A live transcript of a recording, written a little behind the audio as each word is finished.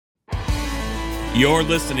You're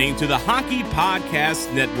listening to the Hockey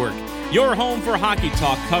Podcast Network, your home for hockey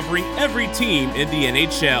talk covering every team in the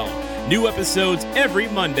NHL. New episodes every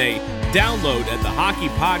Monday. Download at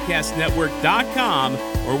thehockeypodcastnetwork.com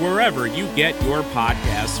or wherever you get your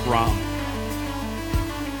podcasts from.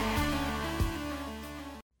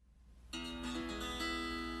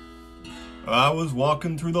 I was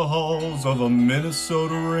walking through the halls of a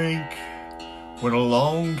Minnesota rink when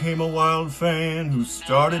along came a Wild fan who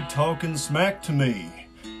started talking smack to me.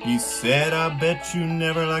 He said, I bet you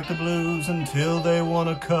never liked the Blues until they won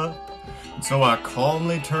a cup. And so I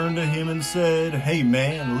calmly turned to him and said, hey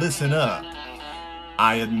man, listen up.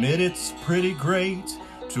 I admit it's pretty great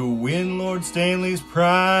to win Lord Stanley's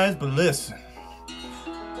prize, but listen,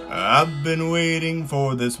 I've been waiting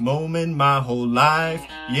for this moment my whole life.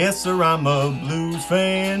 Yes, sir, I'm a Blues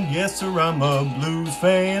fan. Yes, sir, I'm a Blues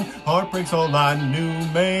fan. Heartbreak's all I knew,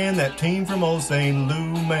 man. That team from old St.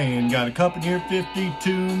 Lou, man. Got a cup in here,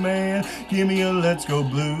 52, man. Give me a Let's Go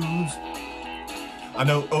Blues. I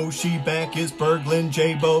know Oshie, Backus, Berglund,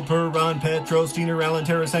 J-Bo, Perron, Petro, Steiner, Allen,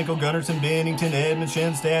 Tarasenko, Gunnarsson, Bennington, Edmund,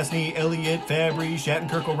 Shen, Stastny, Elliott, Fabry,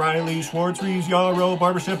 Shattenkirk, O'Reilly, Schwartz, Reeves, Yarrow,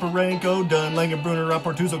 Barber, Sheparenko, Dunn, Langen, Brunner,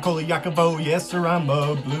 Rapportuzzo, Koliakovo. Yes, sir, I'm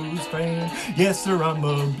a Blues fan. Yes, sir, I'm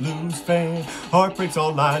a Blues fan. Heartbreak's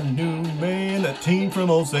all I knew, man. That team from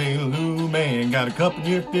old St. Lou, man. Got a cup in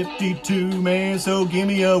here, 52, man. So give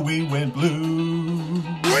me a We Went Blues.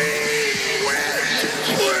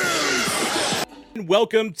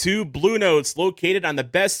 Welcome to Bluenotes, located on the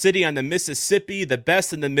best city on the Mississippi, the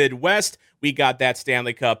best in the Midwest. We got that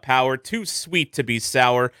Stanley Cup power, too sweet to be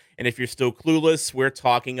sour. And if you're still clueless, we're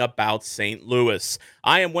talking about St. Louis.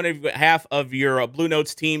 I am half of your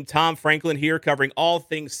Bluenotes team, Tom Franklin, here covering all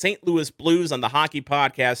things St. Louis Blues on the Hockey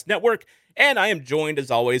Podcast Network. And I am joined, as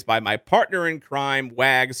always, by my partner in crime,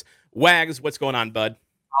 Wags. Wags, what's going on, bud?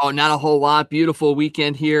 Oh, not a whole lot. Beautiful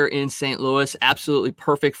weekend here in St. Louis. Absolutely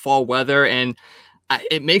perfect fall weather, and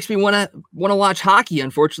it makes me want to watch hockey.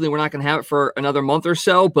 Unfortunately, we're not going to have it for another month or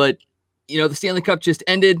so, but the Stanley Cup just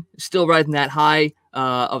ended. Still riding that high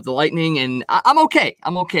of the Lightning, and I'm okay.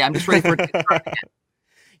 I'm just ready for it to start again.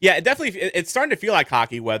 Yeah, it's starting to feel like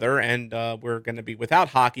hockey weather, and we're going to be without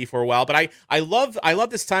hockey for a while. But I love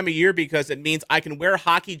this time of year because it means I can wear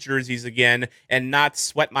hockey jerseys again and not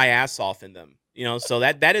sweat my ass off in them. So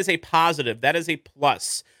that is a positive. That is a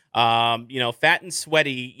plus. Fat and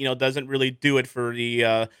sweaty, doesn't really do it for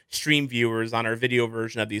the stream viewers on our video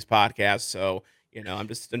version of these podcasts. So, I'm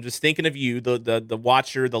just thinking of you, the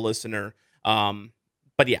watcher, the listener.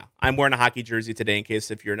 But yeah, I'm wearing a hockey jersey today in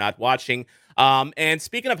case if you're not watching. And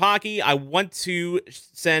speaking of hockey, I want to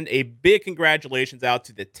send a big congratulations out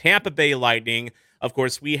to the Tampa Bay Lightning. Of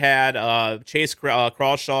course, we had Chase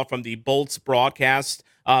Crawshaw from the Bolts broadcast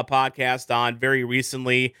podcast on very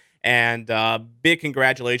recently. And big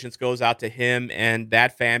congratulations goes out to him and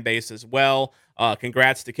that fan base as well.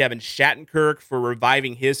 Congrats to Kevin Shattenkirk for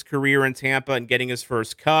reviving his career in Tampa and getting his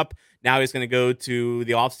first cup. Now he's going to go to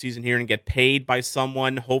the offseason here and get paid by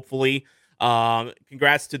someone, hopefully.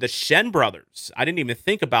 Congrats to the Shen brothers. I didn't even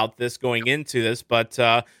think about this going into this, but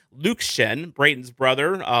Luke Shen, Brayton's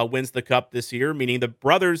brother, wins the cup this year, meaning the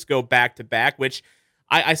brothers go back-to-back, which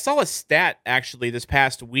I saw a stat actually this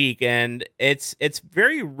past week, and it's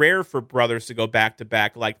very rare for brothers to go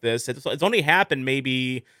back-to-back like this. It's only happened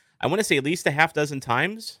maybe, I want to say at least a half dozen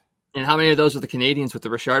times. And how many of those are the Canadians with the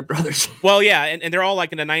Richard brothers? Well, yeah, and they're all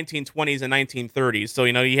like in the 1920s and 1930s. So,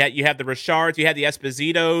 you had the Richards, you had the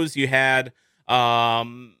Espositos, you had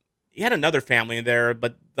another family in there,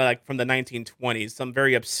 but like from the 1920s, some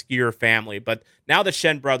very obscure family. But now the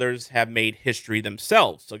Shen brothers have made history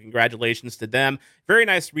themselves. So congratulations to them. Very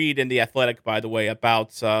nice read in The Athletic, by the way,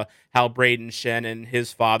 about how Braden Shen and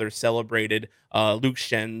his father celebrated Luke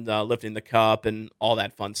Shen lifting the cup and all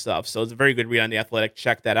that fun stuff. So it's a very good read on The Athletic.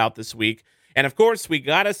 Check that out this week. And of course, we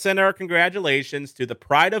got to send our congratulations to the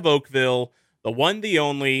pride of Oakville, the one, the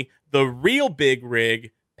only, the real big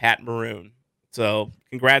rig, Pat Maroon. So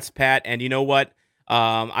congrats, Pat. And you know what?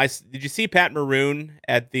 Did you see Pat Maroon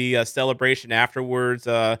at the celebration afterwards?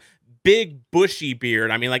 Big bushy beard.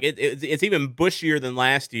 I mean, like it's even bushier than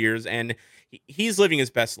last year's, and he's living his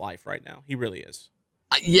best life right now. He really is.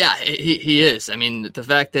 Yeah, he is. I mean, the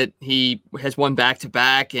fact that he has won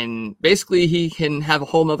back-to-back, and basically he can have a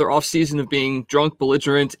whole nother offseason of being drunk,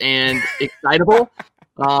 belligerent, and excitable.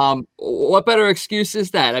 What better excuse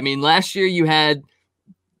is that? I mean, last year you had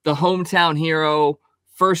the hometown hero,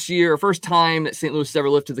 first time that St. Louis has ever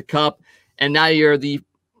lifted the cup, and now you're the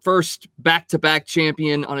first back-to-back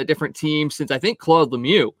champion on a different team since, I think, Claude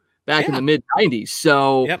Lemieux back in the mid-'90s.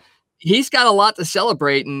 So he's got a lot to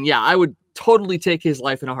celebrate, and yeah, I would totally take his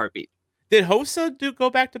life in a heartbeat. Did Hossa go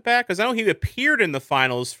back to back? Because I know he appeared in the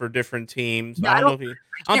finals for different teams. Yeah, I don't know if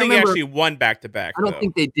I don't can't think he remember. actually won back to back I don't though.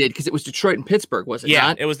 think they did because it was Detroit and Pittsburgh, was it Yeah,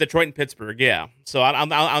 not? it was Detroit and Pittsburgh. Yeah, so I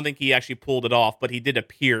don't think he actually pulled it off, but he did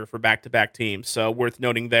appear for back to back teams. So worth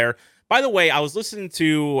noting there. By the way, I was listening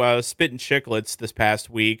to Spit and Chicklets this past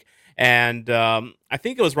week, and I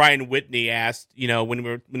think it was Ryan Whitney asked,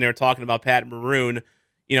 when they were talking about Pat Maroon,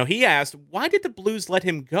 he asked, why did the Blues let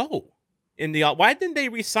him go? Why didn't they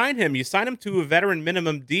re-sign him? You signed him to a veteran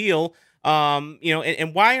minimum deal.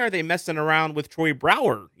 And why are they messing around with Troy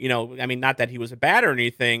Brouwer? I mean, not that he was a bad or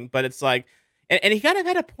anything, but it's like, and he kind of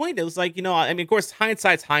had a point. It was like, I mean, of course,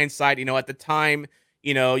 hindsight's hindsight. At the time,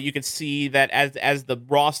 you could see that as the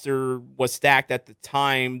roster was stacked at the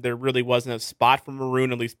time, there really wasn't a spot for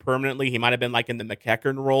Maroon, at least permanently. He might have been like in the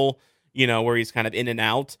McEachern role, where he's kind of in and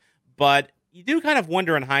out. But you do kind of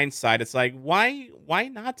wonder in hindsight, it's like, why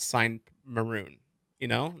not sign Maroon?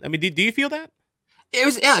 I mean, do you feel that?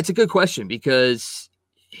 It's a good question because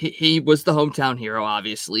he was the hometown hero,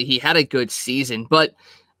 obviously. He had a good season, but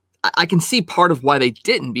I can see part of why they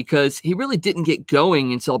didn't, because he really didn't get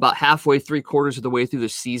going until about halfway, 3/4 of the way through the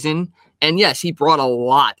season. And yes, he brought a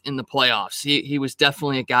lot in the playoffs. He was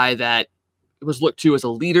definitely a guy that was looked to as a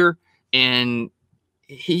leader, and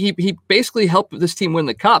he basically helped this team win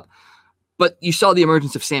the cup. But you saw the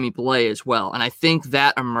emergence of Sammy Blais as well. And I think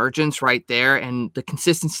that emergence right there and the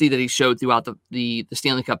consistency that he showed throughout the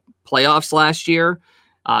Stanley Cup playoffs last year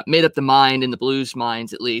made up the mind, in the Blues'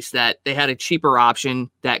 minds at least, that they had a cheaper option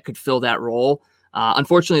that could fill that role.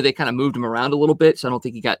 Unfortunately, they kind of moved him around a little bit, so I don't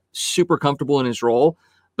think he got super comfortable in his role.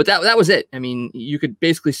 But that was it. I mean, you could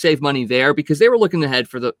basically save money there because they were looking ahead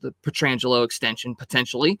for the Pietrangelo extension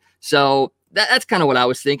potentially. So that's kind of what I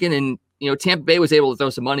was thinking. And, Tampa Bay was able to throw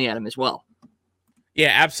some money at him as well.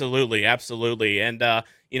 Yeah, absolutely, absolutely, and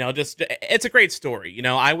just it's a great story.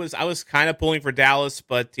 I was kind of pulling for Dallas,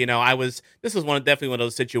 but this was definitely one of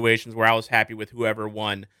those situations where I was happy with whoever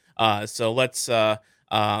won. So let's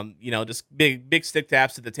just big stick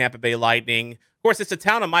taps to the Tampa Bay Lightning. Of course, it's a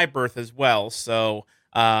town of my birth as well, so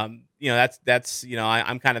that's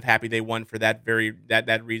I'm kind of happy they won for that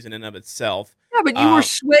that reason in of itself. Yeah, but you were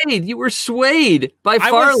swayed. You were swayed by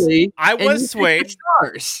Farley. I was swayed.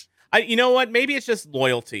 Stars. You know what? Maybe it's just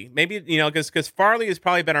loyalty. Maybe because Farley has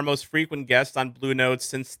probably been our most frequent guest on Bluenotes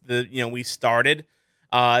since we started.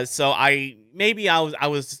 So maybe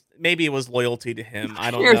it was loyalty to him. I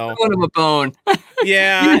don't know. Throwing him a bone.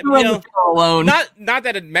 Yeah, alone. Not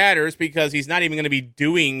that it matters because he's not even going to be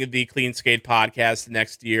doing the Clean Skate podcast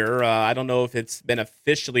next year. I don't know if it's been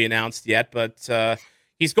officially announced yet, but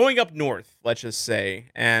he's going up north. Let's just say,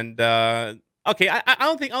 and okay, I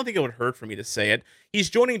don't think it would hurt for me to say it. He's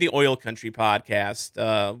joining the Oil Country podcast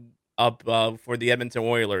up for the Edmonton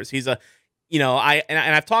Oilers. He's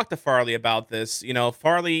I've talked to Farley about this.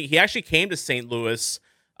 Farley, he actually came to St. Louis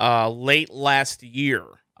late last year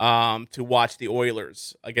to watch the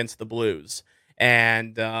Oilers against the Blues.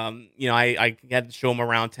 And, I had to show him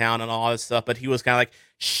around town and all this stuff, but he was kind of like,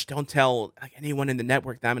 shh, don't tell anyone in the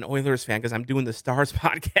network that I'm an Oilers fan because I'm doing the Stars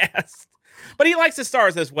podcast. But he likes the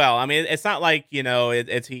Stars as well. I mean, it's not like,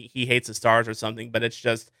 it's he hates the Stars or something, but it's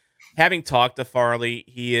just having talked to Farley,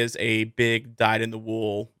 he is a big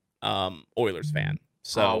dyed-in-the-wool Oilers fan.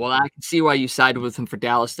 So, well, I can see why you sided with him for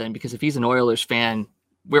Dallas then, because if he's an Oilers fan,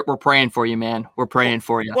 we're praying for you, man. We're praying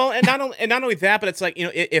for you. Well, and not only that, but it's like,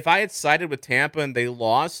 if I had sided with Tampa and they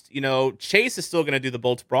lost, Chase is still going to do the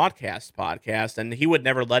Bolts Broadcast podcast, and he would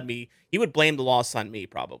never let me. He would blame the loss on me,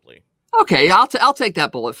 probably. Okay, I'll take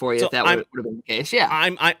that bullet for you if that would have been the case. Yeah,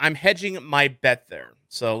 I'm hedging my bet there.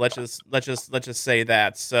 So let's just say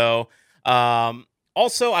that. So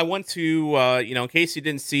also I want to in case you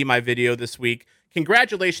didn't see my video this week,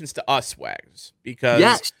 congratulations to us, Wags,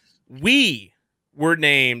 because we were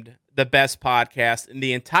named the best podcast in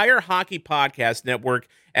the entire Hockey Podcast Network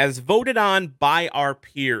as voted on by our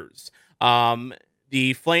peers.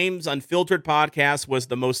 The Flames Unfiltered podcast was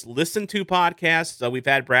the most listened to podcast. We've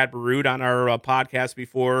had Brad Baroud on our podcast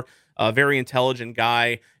before, a very intelligent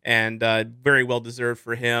guy, and very well deserved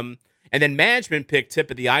for him. And then management picked Tip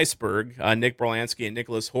of the Iceberg, Nick Brolansky and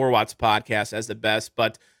Nicholas Horwat's podcast as the best.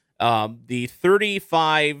 But the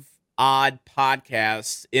 35 odd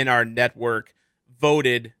podcasts in our network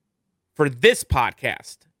voted for this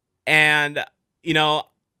podcast. And,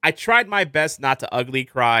 I tried my best not to ugly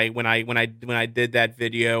cry when I did that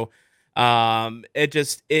video. I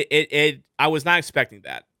was not expecting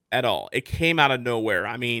that at all. It came out of nowhere.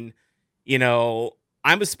 I mean,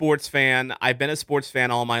 I'm a sports fan. I've been a sports fan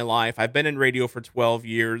all my life. I've been in radio for 12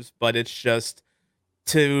 years, but it's just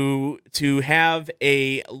to have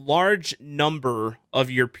a large number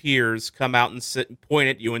of your peers come out and sit and point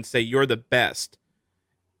at you and say you're the best,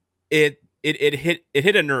 it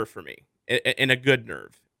hit a nerve for me, in a good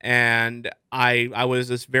nerve, and I was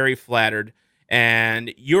just very flattered.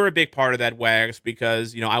 And you're a big part of that, Wags,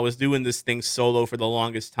 because I was doing this thing solo for the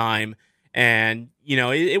longest time, and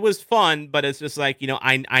it was fun, but it's just like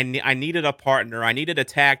I needed a partner, I needed a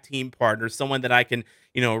tag team partner, someone that I can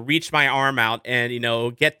reach my arm out and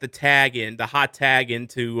get the hot tag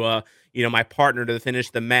into my partner to finish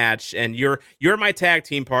the match. And you're my tag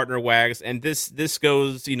team partner, Wags, and this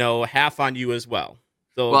goes half on you as well.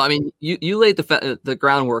 So, well, I mean, you laid the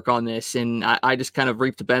groundwork on this, and I just kind of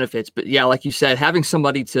reaped the benefits. But yeah, like you said, having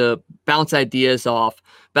somebody to bounce ideas off,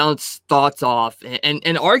 bounce thoughts off,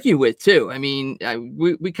 and argue with too. I mean,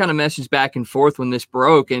 we kind of messaged back and forth when this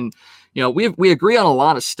broke, and we agree on a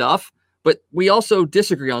lot of stuff, but we also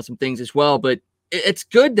disagree on some things as well. But it's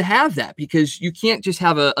good to have that, because you can't just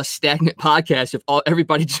have a stagnant podcast if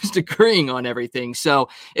everybody just agreeing on everything. So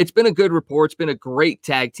it's been a good rapport. It's been a great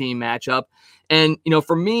tag team matchup. And,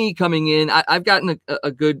 for me coming in, I've gotten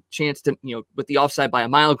a good chance to, with the Offside by a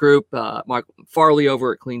Mile group, Mark Farley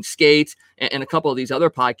over at Clean Skates, and a couple of these other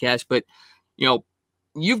podcasts. But,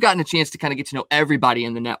 you've gotten a chance to kind of get to know everybody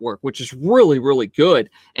in the network, which is really, really good.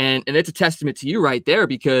 And it's a testament to you right there,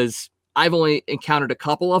 because I've only encountered a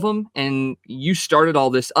couple of them, and you started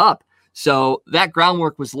all this up. So that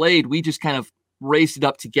groundwork was laid. We just kind of raised it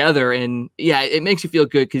up together. And yeah, it makes you feel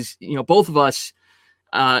good, because, both of us,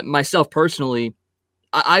 myself personally,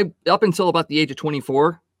 I up until about the age of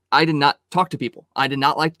 24, I did not talk to people. I did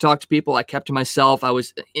not like to talk to people. I kept to myself. I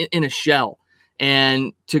was in a shell.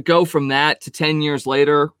 And to go from that to 10 years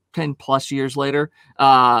later, 10 plus years later,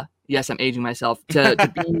 yes, I'm aging myself,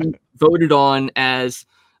 to be voted on as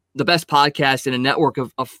the best podcast in a network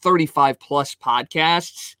of 35 plus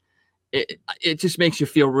podcasts. It just makes you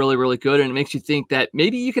feel really, really good. And it makes you think that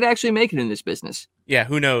maybe you could actually make it in this business. Yeah,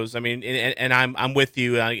 who knows? I mean, and I'm with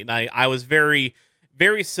you. I was very,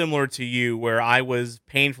 very similar to you, where I was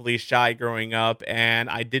painfully shy growing up, and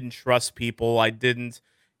I didn't trust people. I didn't,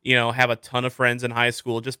 have a ton of friends in high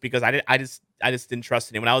school, just because I just didn't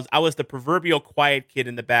trust anyone. I was the proverbial quiet kid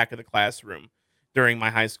in the back of the classroom during my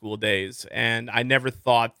high school days, and I never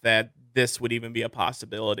thought that this would even be a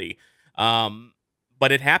possibility.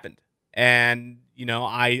 But it happened. And,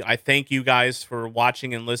 I thank you guys for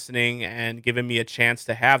watching and listening and giving me a chance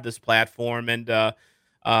to have this platform. And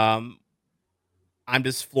I'm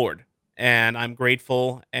just floored, and I'm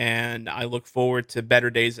grateful, and I look forward to better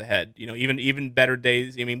days ahead. Even better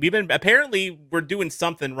days. I mean, we're doing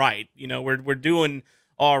something right. We're doing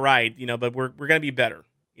all right, but we're going to be better,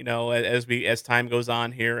 as time goes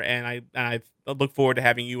on here. And I look forward to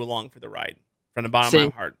having you along for the ride from the bottom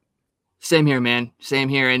of my heart. Same here, man. Same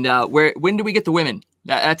here. And when do we get the women?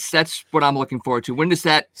 That's what I'm looking forward to. When does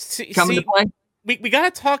that come into play? We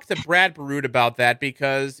got to talk to Brad Barute about that,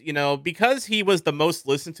 because he was the most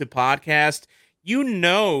listened to podcast.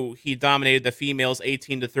 He dominated the females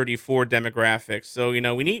 18 to 34 demographics. So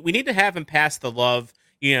we need to have him pass the love,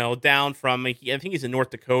 down from, I think he's in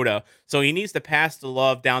North Dakota. So he needs to pass the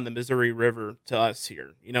love down the Missouri River to us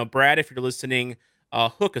here. Brad, if you're listening,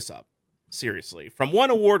 hook us up. Seriously, from one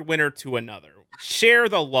award winner to another, share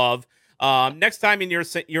the love. Next time you're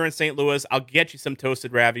in St. Louis, I'll get you some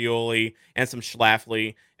toasted ravioli and some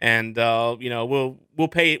schlafly, and we'll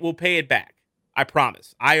pay it back. I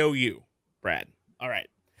promise. I owe you, Brad. All right.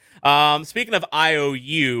 Speaking of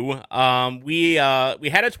IOU, we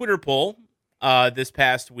had a Twitter poll this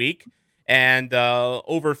past week, and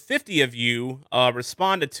over 50 of you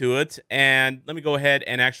responded to it. And let me go ahead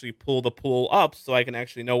and actually pull the poll up so I can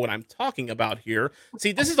actually know what I'm talking about here.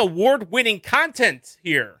 See, this is award-winning content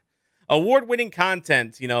here. Award-winning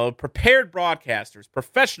content, prepared broadcasters,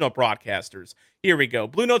 professional broadcasters. Here we go.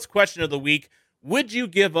 Bluenotes question of the week. Would you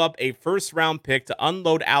give up a first-round pick to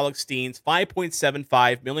unload Alex Steen's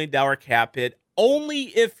 $5.75 million cap hit only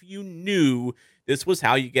if you knew this was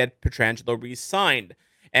how you get Pietrangelo re-signed?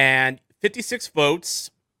 And 56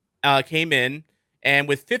 votes came in, and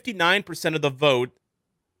with 59% of the vote,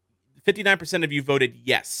 59% of you voted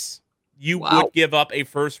yes. You would give up a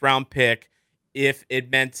first-round pick if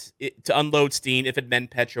it meant to unload Steen, if it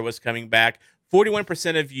meant Petra was coming back.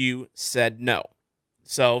 41% of you said no.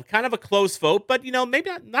 So kind of a close vote, but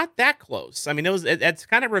maybe not that close. I mean, it's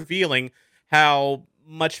kind of revealing how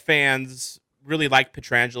much fans really like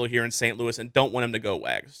Pietrangelo here in St. Louis and don't want him to go,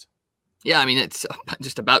 Wags. Yeah, I mean, it's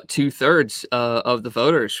just about 2/3 of the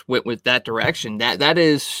voters went with that direction. That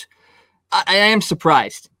is, I am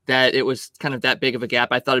surprised. that it was kind of that big of a gap.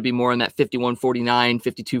 I thought it'd be more in that 51-49,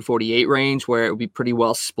 52-48 range where it would be pretty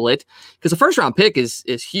well split, because the first round pick is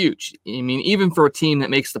huge. I mean, even for a team that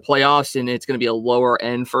makes the playoffs and it's going to be a lower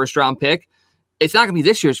end first round pick, it's not going to be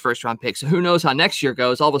this year's first round pick. So who knows how next year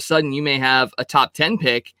goes? All of a sudden you may have a top 10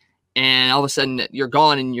 pick and all of a sudden you're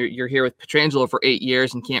gone and you're here with Pietrangelo for 8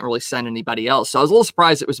 years and can't really sign anybody else. So I was a little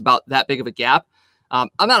surprised it was about that big of a gap. I'm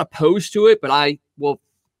not opposed to it, but I will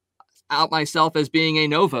out myself as being a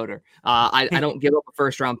no voter. I don't give up a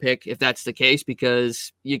first round pick if that's the case,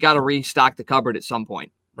 because you got to restock the cupboard at some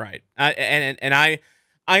point. Right. And I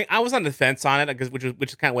was on the fence on it because which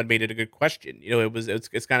is kind of what made it a good question. You know,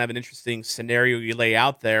 it's kind of an interesting scenario you lay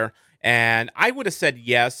out there, and I would have said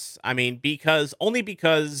yes. I mean, because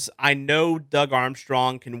I know Doug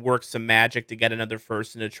Armstrong can work some magic to get another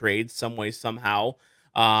first in a trade some way somehow.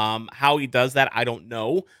 How he does that, I don't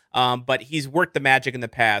know. But he's worked the magic in the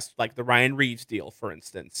past, like the Ryan Reeves deal, for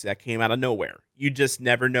instance, that came out of nowhere. You just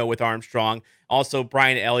never know with Armstrong. Also,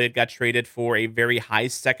 Brian Elliott got traded for a very high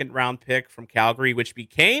second round pick from Calgary, which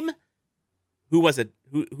became, who was it?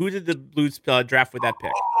 Who did the Blues draft with that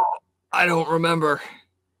pick? I don't remember.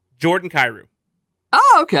 Jordan Kyrou.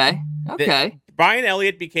 Oh, okay. Brian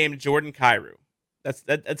Elliott became Jordan Kyrou.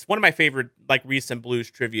 That's one of my favorite like recent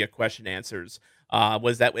Blues trivia question answers. That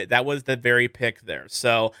was the very pick there.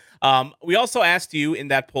 So we also asked you in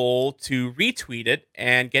that poll to retweet it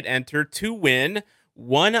and get entered to win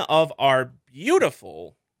one of our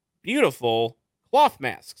beautiful, beautiful cloth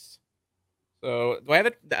masks. So do I have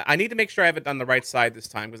it? I need to make sure I have it on the right side this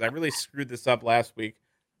time because I really screwed this up last week.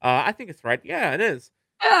 I think it's right. Yeah, it is.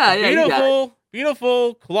 Yeah,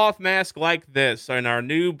 beautiful cloth mask like this in our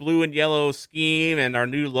new blue and yellow scheme and our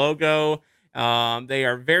new logo. They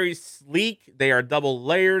are very sleek. They are double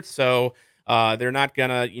layered, so you're not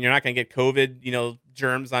gonna get COVID,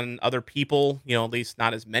 germs on other people. At least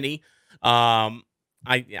not as many. I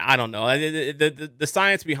don't know. The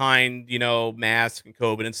science behind masks and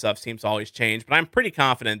COVID and stuff seems to always change, but I'm pretty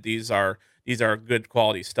confident these are good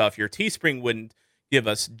quality stuff. Your Teespring wouldn't give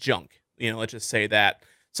us junk. Let's just say that.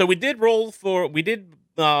 So I did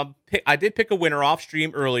pick a winner off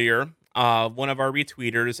stream earlier. One of our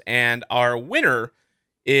retweeters, and our winner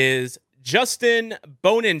is Justin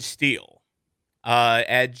Bonensteel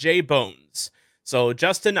at JBones. So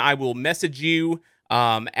Justin, I will message you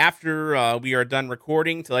after we are done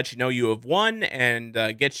recording to let you know you have won and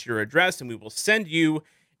get your address, and we will send you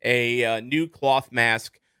a new cloth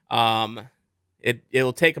mask.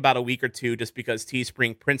 It'll take about a week or two just because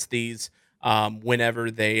Teespring prints these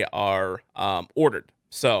whenever they are ordered.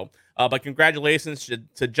 So. But congratulations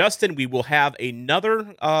to Justin. We will have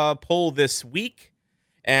another poll this week,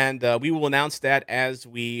 and we will announce that as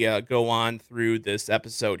we go on through this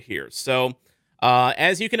episode here. So,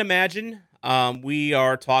 as you can imagine, we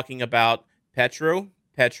are talking about Petro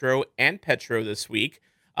this week.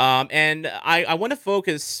 And I want to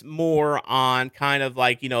focus more on kind of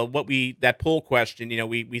like, that poll question.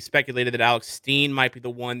 We speculated that Alex Steen might be the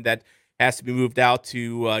one that has to be moved out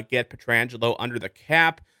to get Pietrangelo under the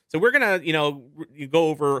cap. So we're going to, go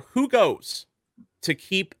over who goes to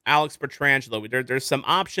keep Alex Pietrangelo. There's some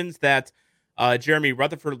options that Jeremy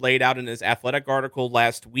Rutherford laid out in his Athletic article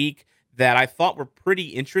last week that I thought were pretty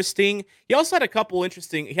interesting. He also had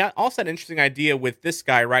an interesting idea with this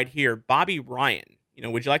guy right here, Bobby Ryan.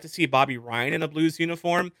 Would you like to see Bobby Ryan in a Blues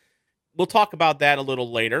uniform? We'll talk about that a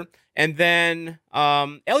little later. And then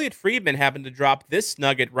Elliot Friedman happened to drop this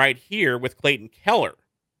nugget right here with Clayton Keller.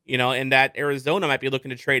 And that Arizona might be looking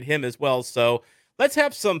to trade him as well. So let's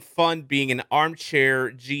have some fun being an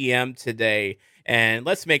armchair GM today. And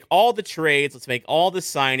let's make all the trades. Let's make all the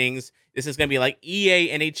signings. This is going to be like EA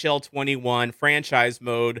NHL 21 franchise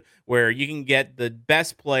mode where you can get the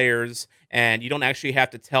best players and you don't actually have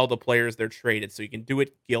to tell the players they're traded. So you can do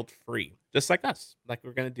it guilt-free, just like us, like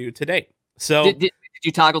we're going to do today. So did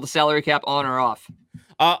you toggle the salary cap on or off?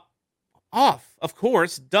 Off, of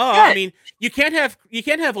course. Duh. Yeah. I mean, you can't have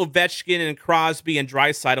Ovechkin and Crosby and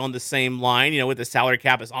Draisaitl on the same line, with the salary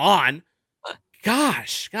cap is on.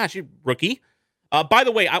 Gosh, you rookie. By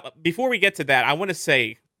the way, before we get to that, I want to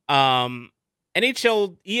say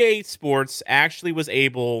NHL EA Sports actually was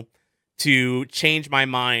able to change my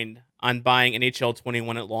mind on buying NHL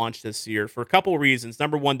 21 at launch this year for a couple of reasons.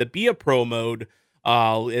 Number one, the Be a Pro mode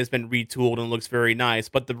has been retooled and looks very nice.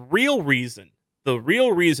 But the real reason,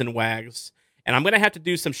 Wags, and I'm going to have to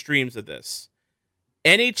do some streams of this,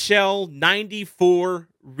 NHL 94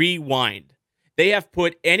 Rewind. They have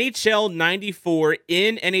put NHL 94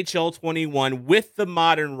 in NHL 21 with the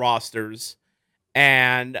modern rosters.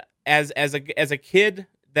 And as a kid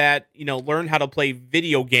that, learned how to play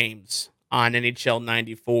video games on NHL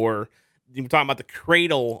 94. You're talking about the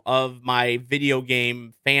cradle of my video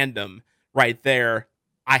game fandom right there.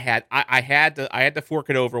 I had to fork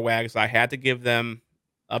it over, Wags. I had to give them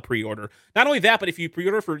a pre-order. Not only that, but if you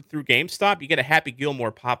pre-order through GameStop, you get a Happy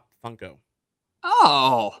Gilmore Pop Funko.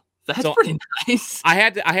 Oh, that's So pretty nice. I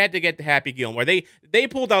had to get the Happy Gilmore. They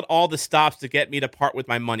pulled out all the stops to get me to part with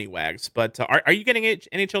my money, Wags. But are you getting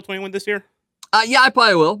NHL 21 this year? Yeah, I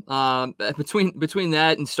probably will. Between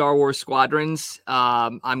that and Star Wars Squadrons,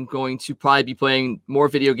 I'm going to probably be playing more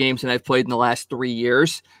video games than I've played in the last 3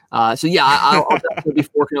 years. So yeah, I'll definitely be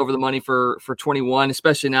forking over the money for 21,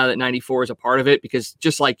 especially now that 94 is a part of it. Because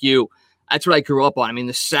just like you, that's what I grew up on. I mean,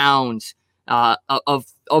 the sounds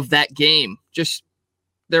of that game, just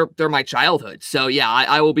they're my childhood. So yeah,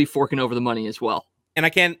 I will be forking over the money as well. And I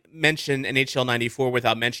can't mention NHL 94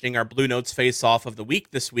 without mentioning our Bluenotes face-off of the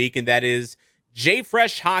week this week, and that is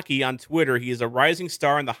JFresh Hockey on Twitter. He is a rising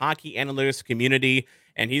star in the hockey analytics community,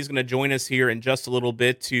 and he's going to join us here in just a little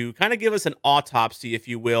bit to kind of give us an autopsy, if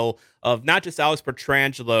you will, of not just Alex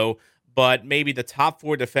Pietrangelo, but maybe the top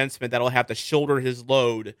 4 defensemen that'll have to shoulder his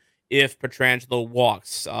load if Pietrangelo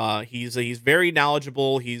walks. He's very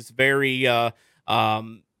knowledgeable. He's very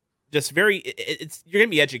just very. You're gonna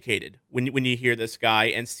be educated when you hear this guy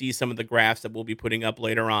and see some of the graphs that we'll be putting up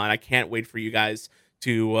later on. I can't wait for you guys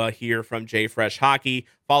to hear from JFresh Hockey.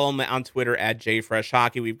 Follow him on Twitter at JFresh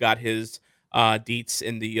Hockey. We've got his deets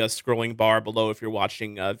in the scrolling bar below if you're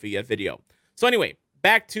watching via video. So anyway,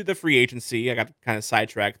 back to the free agency. I got kind of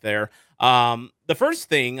sidetracked there. The first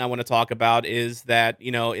thing I want to talk about is that,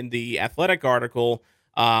 in the Athletic article,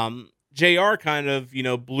 JR kind of,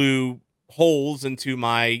 blew holes into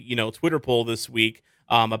my, Twitter poll this week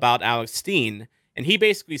about Alex Steen. And he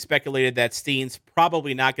basically speculated that Steen's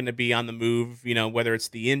probably not going to be on the move, whether it's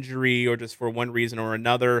the injury or just for one reason or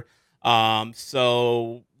another.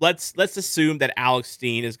 So let's assume that Alex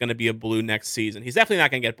Steen is going to be a Blue next season. He's definitely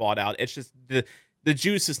not going to get bought out. It's just the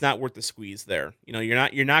juice is not worth the squeeze there.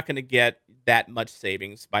 You're not going to get that much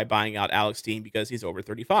savings by buying out Alex Steen because he's over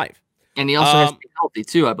 35. And he also has to be healthy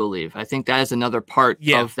too, I believe. I think that is another part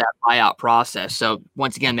of that buyout process. So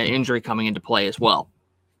once again, that injury coming into play as well.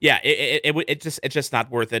 Yeah, it's just not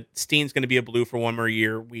worth it. Steen's going to be a Blue for one more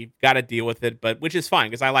year. We've got to deal with it, which is fine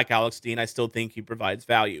because I like Alex Steen. I still think he provides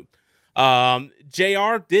value.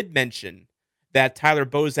 JR did mention that Tyler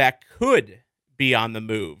Bozak could be on the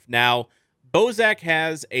move. Now, Bozak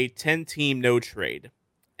has a 10-team no trade,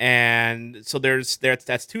 and so that's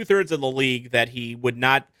 2/3 of the league that he would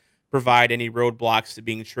not provide any roadblocks to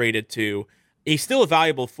being traded to. He's still a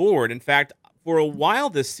valuable forward. In fact, for a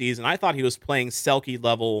while this season, I thought he was playing Selke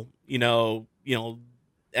level,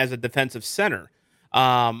 as a defensive center.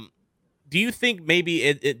 Do you think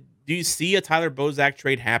maybe do you see a Tyler Bozak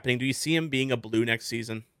trade happening? Do you see him being a Blue next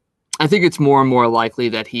season? I think it's more and more likely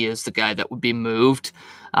that he is the guy that would be moved.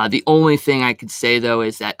 The only thing I could say, though,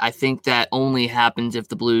 is that I think that only happens if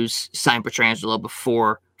the Blues sign Pietrangelo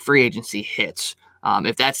before free agency hits.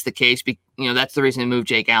 If that's the case, that's the reason they moved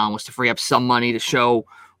Jake Allen, was to free up some money to show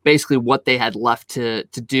basically what they had left to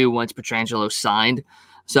do once Pietrangelo signed.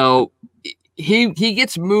 So he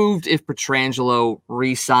gets moved if Pietrangelo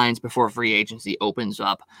re-signs before free agency opens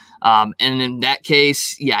up. And in that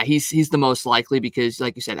case, yeah, he's the most likely because,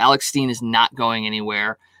 like you said, Alex Steen is not going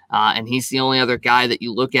anywhere. And he's the only other guy that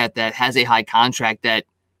you look at that has a high contract that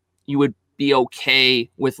you would be okay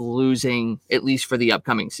with losing, at least for the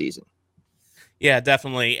upcoming season. Yeah,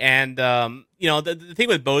 definitely. And, the thing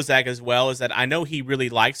with Bozak as well is that I know he really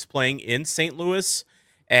likes playing in St. Louis.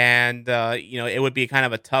 And, it would be kind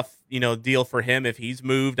of a tough, deal for him if he's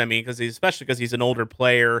moved. I mean, especially because he's an older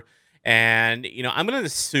player. And, I'm going to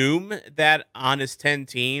assume that on his 10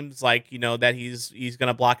 teams, that he's going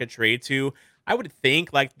to block a trade to. I would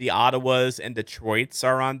think like the Ottawas and Detroits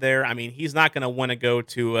are on there. I mean, he's not going to want to go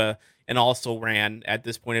to an also-ran at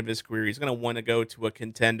this point of his career. He's going to want to go to a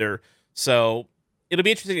contender. So it'll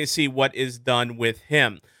be interesting to see what is done with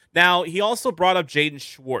him. Now, he also brought up Jaden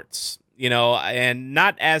Schwartz, and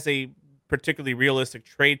not as a particularly realistic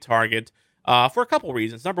trade target for a couple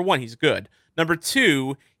reasons. Number one, he's good. Number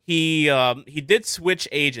two, he did switch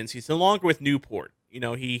agents. He's no longer with Newport.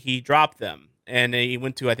 He dropped them, and he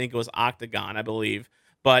went to, I think it was Octagon, I believe.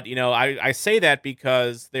 But, I say that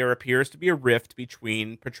because there appears to be a rift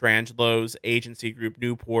between Pietrangelo's agency group,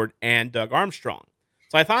 Newport, and Doug Armstrong.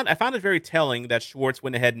 So I found it very telling that Schwartz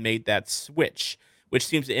went ahead and made that switch, which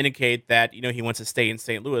seems to indicate that, he wants to stay in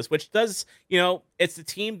St. Louis, which does, it's the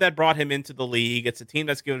team that brought him into the league. It's a team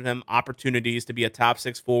that's given him opportunities to be a top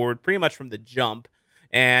 6 forward pretty much from the jump.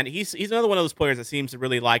 And he's another one of those players that seems to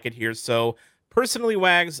really like it here. So personally,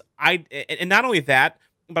 Wags, and not only that,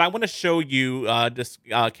 but I want to show you just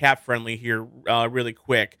cap friendly here really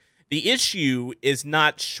quick. The issue is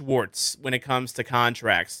not Schwartz when it comes to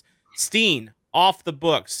contracts. Steen off the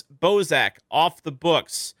books, Bozak off the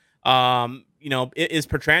books. Is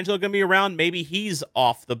Petrangelo going to be around? Maybe he's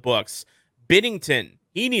off the books. Binnington,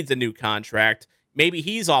 he needs a new contract. Maybe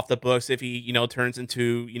he's off the books if he, turns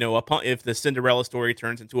into, if the Cinderella story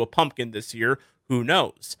turns into a pumpkin this year. Who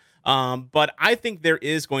knows? But I think there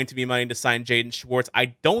is going to be money to sign Jaden Schwartz.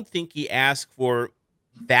 I don't think he asked for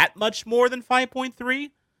that much more than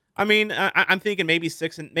 5.3. I mean, I'm thinking maybe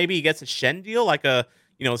 6, and maybe he gets a Shen deal, like a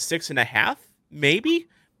 6.5, maybe.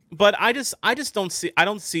 But I just don't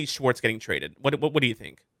see Schwartz getting traded. What do you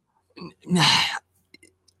think?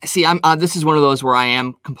 See, this is one of those where I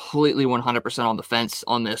am completely 100% on the fence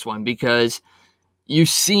on this one, because you've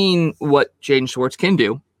seen what Jaden Schwartz can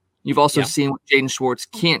do. You've also seen what Jaden Schwartz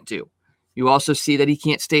can't do. You also see that he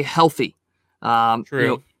can't stay healthy.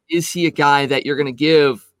 True. Is he a guy that you're going to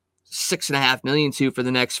give $6.5 million to for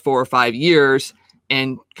the next 4 or 5 years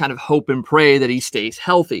and kind of hope and pray that he stays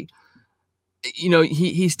healthy?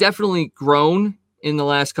 He's definitely grown in the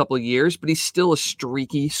last couple of years, but he's still a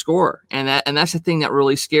streaky scorer. And that's the thing that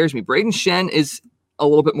really scares me. Braden Shen is a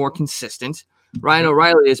little bit more consistent. Ryan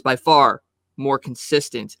O'Reilly is by far more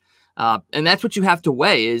consistent. And that's what you have to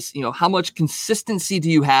weigh is, how much consistency do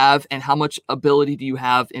you have and how much ability do you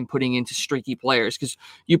have in putting into streaky players? Because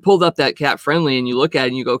you pulled up that cap friendly and you look at it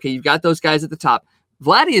and you go, okay, you've got those guys at the top.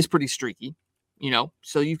 Vladdy is pretty streaky,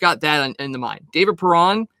 so you've got that in the mind. David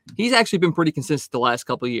Perron, he's actually been pretty consistent the last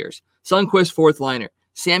couple of years. Sundqvist, fourth liner.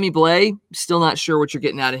 Sammy Blais, still not sure what you're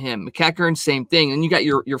getting out of him. McEachern, same thing. And you got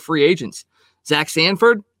your free agents. Zach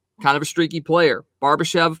Sanford, kind of a streaky player.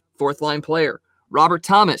 Barbashev, fourth line player. Robert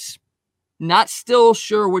Thomas, not still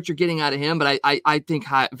sure what you're getting out of him, but I think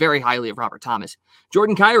very highly of Robert Thomas.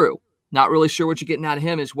 Jordan Kyrou, not really sure what you're getting out of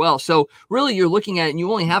him as well. So really you're looking at it and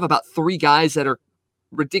you only have about 3 guys that are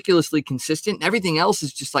ridiculously consistent. Everything else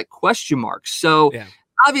is just like question marks. So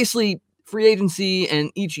obviously free agency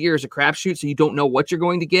and each year is a crapshoot, so you don't know what you're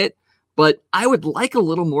going to get. But I would like a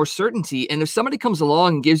little more certainty. And if somebody comes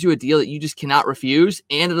along and gives you a deal that you just cannot refuse,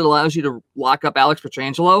 and it allows you to lock up Alex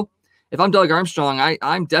Petrangelo, if I'm Doug Armstrong,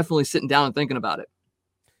 I'm definitely sitting down and thinking about it.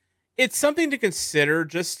 It's something to consider.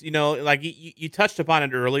 Just, like you touched upon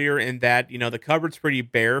it earlier in that, the cupboard's pretty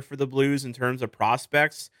bare for the Blues in terms of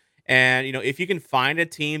prospects. And, if you can find a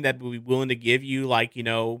team that will be willing to give you like,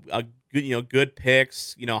 a good, good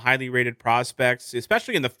picks, highly rated prospects,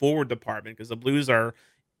 especially in the forward department, because the Blues are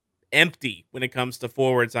empty when it comes to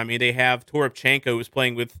forwards. I mean, they have Toropchenko, who's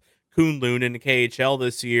playing with Kunlun in the KHL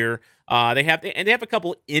this year. They have a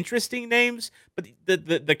couple interesting names, but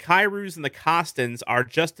the Kyrous and the Costins are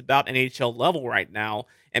just about NHL level right now.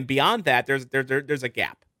 And beyond that, there's a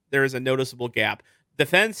gap. There is a noticeable gap.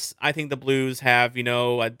 Defense, I think the Blues have,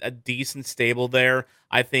 a decent stable there.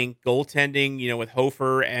 I think goaltending, with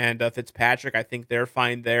Hofer and Fitzpatrick, I think they're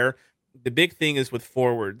fine there. The big thing is with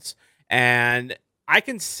forwards. And I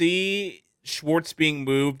can see Schwartz being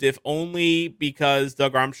moved, if only because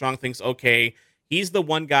Doug Armstrong thinks, okay, he's the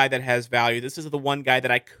one guy that has value. This is the one guy that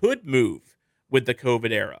I could move with the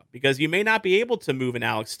COVID era, because you may not be able to move an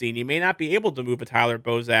Alex Steen. You may not be able to move a Tyler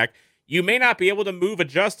Bozak. You may not be able to move a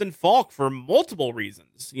Justin Falk for multiple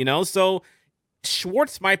reasons, so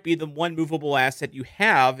Schwartz might be the one movable asset you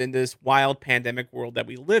have in this wild pandemic world that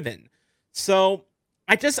we live in. So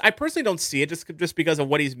I personally don't see it just because of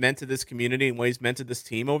what he's meant to this community and what he's meant to this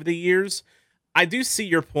team over the years. I do see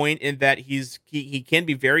your point in that he can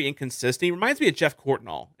be very inconsistent. He reminds me of Jeff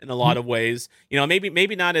Courtnall in a lot of ways.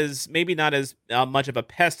 Maybe not as much of a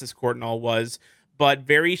pest as Courtnall was, but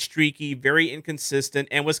very streaky, very inconsistent,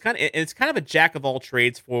 and it's kind of a jack of all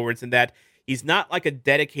trades forwards in that he's not like a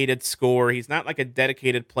dedicated scorer. He's not like a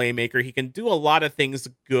dedicated playmaker. He can do a lot of things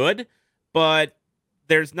good, but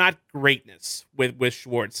there's not greatness with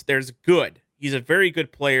Schwartz. There's good. He's a very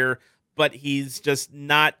good player, but he's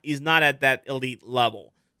not at that elite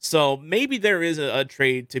level. So maybe there is a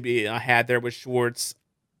trade to be had there with Schwartz.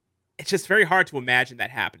 It's just very hard to imagine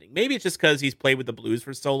that happening. Maybe it's just because he's played with the Blues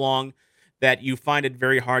for so long that you find it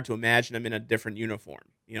very hard to imagine him in a different uniform.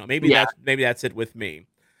 Maybe that's it with me.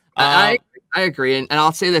 I agree. And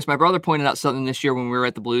I'll say this. My brother pointed out something this year when we were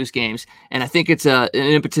at the Blues games, and I think it's an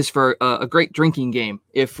impetus for a great drinking game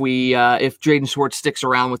if Jaden Schwartz sticks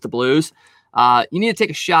around with the Blues. You need to take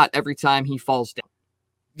a shot every time he falls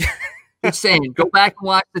down. Just saying, go back and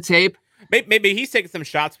watch the tape. Maybe he's taking some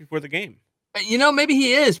shots before the game. Maybe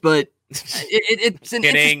he is, but it's an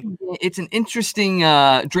interesting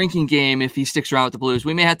drinking game if he sticks around with the Blues.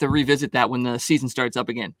 We may have to revisit that when the season starts up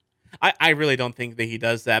again. I really don't think that he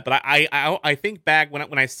does that. But I think back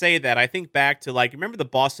when I say that, I think back to like remember the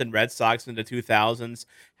Boston Red Sox in the 2000s.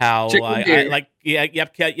 How Chicken deer.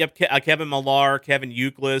 Kevin Millar, Kevin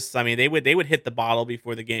Youkilis. I mean they would hit the bottle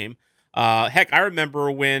before the game. Heck, I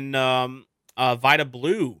remember when Vida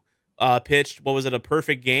Blue pitched. What was it? A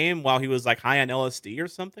perfect game while he was like high on LSD or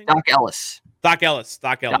something. Doc Ellis. Doc Ellis.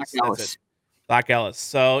 Doc That's it. Ellis. Doc Ellis.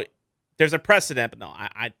 So there's a precedent, but no,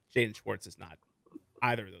 I Jaden Schwartz is not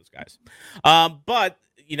either of those guys. But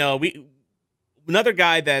we another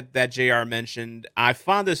guy that JR mentioned, I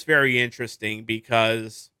found this very interesting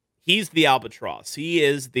because he's the albatross. He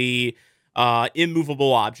is the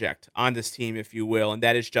immovable object on this team, if you will, and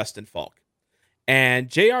that is Justin Falk. And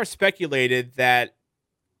JR speculated that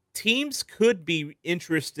teams could be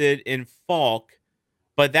interested in Falk,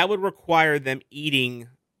 but that would require them eating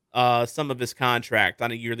some of his contract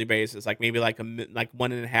on a yearly basis, like maybe like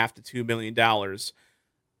 $1.5 to $2 million.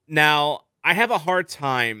 Now, I have a hard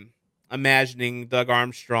time imagining Doug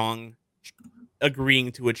Armstrong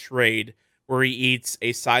agreeing to a trade where he eats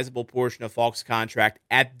a sizable portion of Falk's contract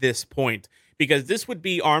at this point, because this would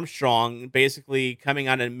be Armstrong basically coming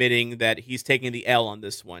out and admitting that he's taking the L on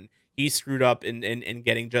this one. He screwed up in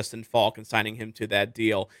getting Justin Falk and signing him to that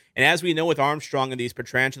deal. And as we know with Armstrong in these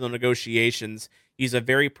Pietrangelo negotiations, he's a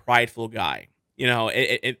very prideful guy.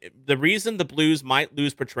 The reason the Blues might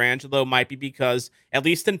lose Pietrangelo might be because, at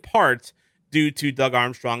least in part, due to Doug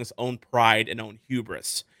Armstrong's own pride and own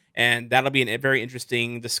hubris. And that'll be a very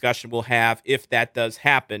interesting discussion we'll have if that does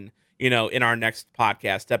happen, in our next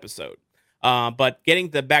podcast episode. But getting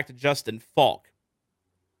back to Justin Falk,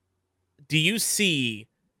 do you see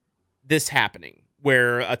this happening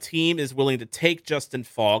where a team is willing to take Justin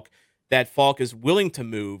Falk, that Falk is willing to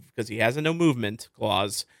move because he has a no movement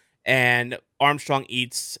clause, and Armstrong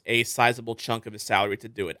eats a sizable chunk of his salary to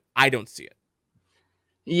do it? I don't see it.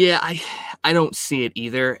 Yeah, I don't see it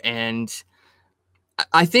either. And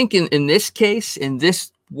I think in this case, in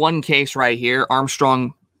this one case right here,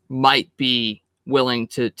 Armstrong might be willing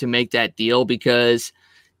to make that deal because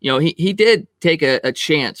he did take a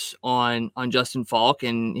chance on Justin Falk,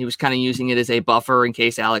 and he was kind of using it as a buffer in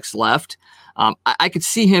case Alex left. I could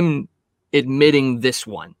see him admitting this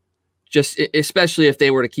one, just especially if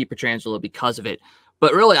they were to keep Pietrangelo because of it.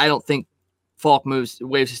 But really, I don't think Falk waives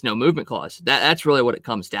his no movement clause. That's really what it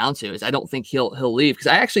comes down to. Is I don't think he'll leave, because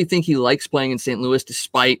I actually think he likes playing in St. Louis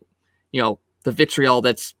despite the vitriol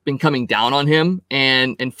that's been coming down on him.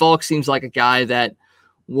 And Falk seems like a guy that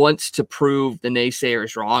wants to prove the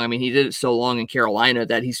naysayers wrong. I mean, he did it so long in Carolina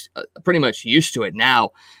that he's pretty much used to it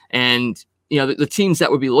now. And, the teams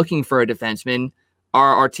that would be looking for a defenseman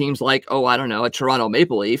are teams like, a Toronto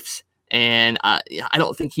Maple Leafs. And I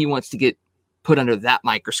don't think he wants to get put under that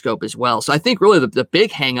microscope as well. So I think really the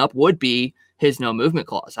big hang up would be his no movement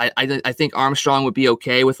clause. I think Armstrong would be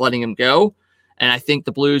okay with letting him go. And I think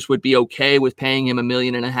the Blues would be okay with paying him $1.5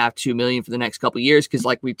 million, $2 million for the next couple of years. Cause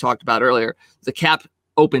like we talked about earlier, the cap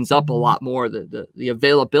opens up a lot more. The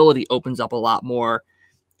availability opens up a lot more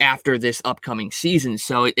after this upcoming season.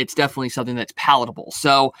 So it's definitely something that's palatable.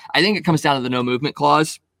 So I think it comes down to the no movement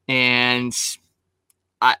clause, and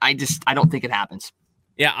I don't think it happens.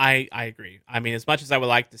 Yeah, I agree. I mean, as much as I would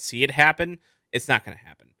like to see it happen, it's not going to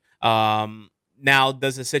happen. Now,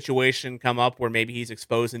 does a situation come up where maybe he's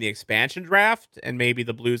exposed in the expansion draft and maybe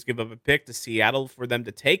the Blues give up a pick to Seattle for them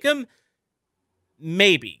to take him?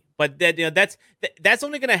 Maybe. But that's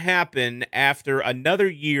only going to happen after another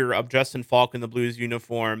year of Justin Falk in the Blues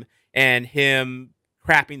uniform and him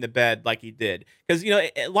crapping the bed like he did. Because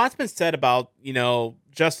a lot's been said about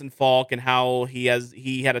Justin Falk and how he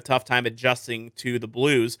had a tough time adjusting to the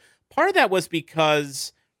Blues. Part of that was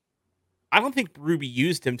because I don't think Ruby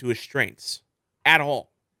used him to his strengths at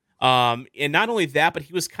all. And not only that, but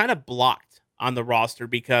he was kind of blocked on the roster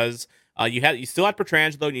because you still had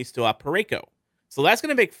Pietrangelo and you still have Parayko. So that's going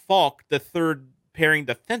to make Falk the third pairing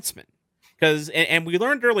defenseman. And we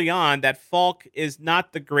learned early on that Falk is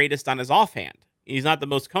not the greatest on his offhand. He's not the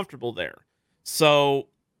most comfortable there. So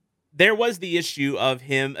there was the issue of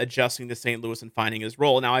him adjusting to St. Louis and finding his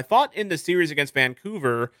role. Now, I thought in the series against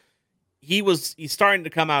Vancouver, he's starting to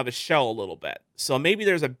come out of his shell a little bit. So maybe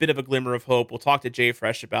there's a bit of a glimmer of hope. We'll talk to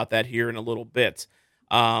JFresh about that here in a little bit.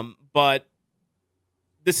 But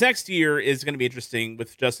this next year is going to be interesting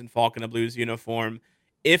with Justin Falk in a Blues uniform.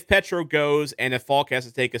 If Petro goes and if Falk has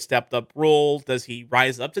to take a stepped up role, does he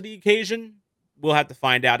rise up to the occasion? We'll have to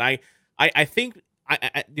find out. I think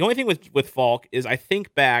the only thing with Falk is I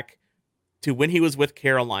think back to when he was with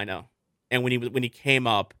Carolina and when he came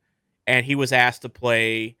up and he was asked to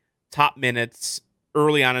play top minutes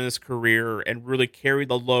early on in his career and really carry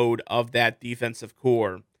the load of that defensive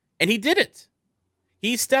core. and he did it.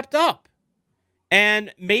 He stepped up.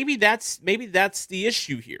 And maybe that's the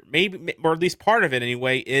issue here. Maybe, or at least part of it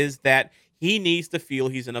anyway, is that he needs to feel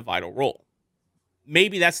he's in a vital role.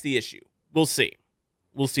 Maybe that's the issue. We'll see.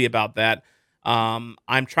 We'll see about that.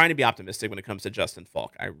 I'm trying to be optimistic when it comes to Justin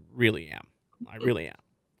Falk. I really am. I really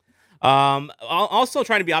am. Also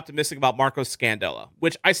trying to be optimistic about Marco Scandella,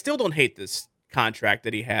 which I still don't hate this contract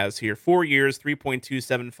that he has here. 4 years,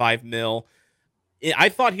 $3.275 million. I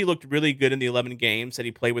thought he looked really good in the 11 games that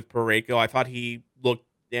he played with Parayko. I thought he looked,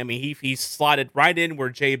 I mean, he slotted right in where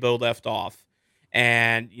J-Bo left off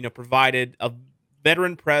and, provided a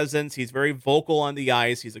veteran presence. He's very vocal on the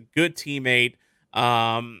ice. He's a good teammate.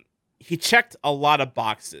 He checked a lot of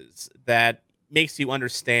boxes that makes you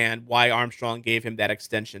understand why Armstrong gave him that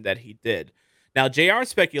extension that he did. Now, JR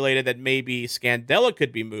speculated that maybe Scandella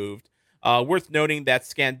could be moved. Worth noting that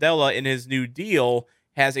Scandella in his new deal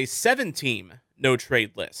has a 7-team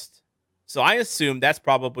no-trade list. So I assume that's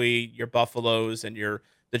probably your Buffaloes and your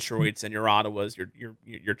Detroits and your Ottawas,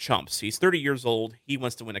 your chumps. He's 30 years old. He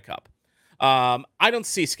wants to win a cup. I don't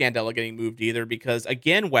see Scandella getting moved either because,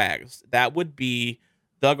 again, Wags, that would be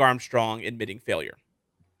Doug Armstrong admitting failure.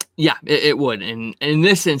 Yeah, it would. And in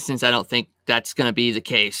this instance, I don't think that's going to be the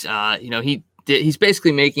case. He's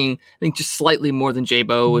basically making, I think, just slightly more than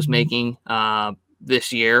J-Bo was making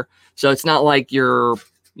this year. So it's not like you're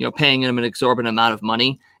paying him an exorbitant amount of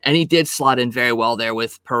money. And he did slot in very well there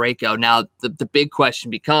with Parayko. Now, the big question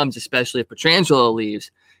becomes, especially if Pietrangelo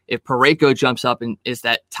leaves, if Parayko jumps up and is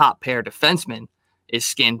that top pair defenseman, is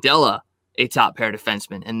Scandella a top pair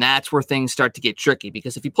defenseman? And that's where things start to get tricky,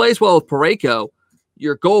 because if he plays well with Parayko,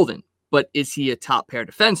 you're golden. But is he a top pair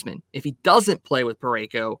defenseman? If he doesn't play with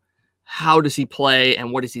Parayko, how does he play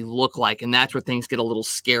and what does he look like? And that's where things get a little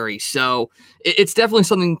scary. So it's definitely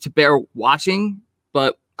something to bear watching,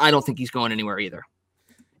 but I don't think he's going anywhere either.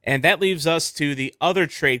 And that leaves us to the other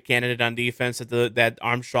trade candidate on defense that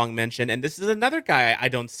Armstrong mentioned. And this is another guy I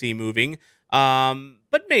don't see moving,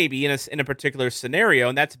 but maybe in a particular scenario,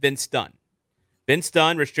 and that's Vince Dunn. Vince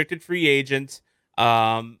Dunn, restricted free agent.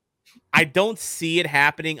 I don't see it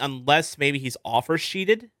happening unless maybe he's offer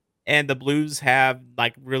sheeted and the Blues have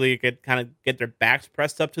really get their backs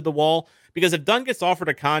pressed up to the wall. Because if Dunn gets offered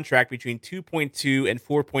a contract between 2.2 and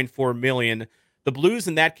 4.4 million, the Blues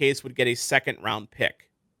in that case would get a second round pick.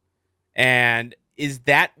 And is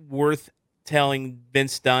that worth telling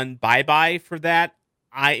Vince Dunn bye-bye for that?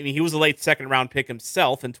 I mean, he was a late second round pick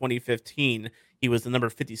himself in 2015. He was the number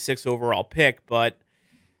 56 overall pick, but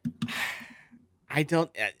I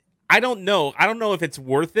don't know. I don't know if it's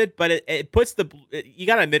worth it, but it puts you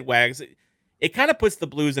got to admit, Wags, it kind of puts the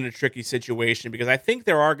Blues in a tricky situation because I think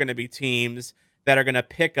there are going to be teams that are going to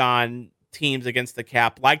pick on teams against the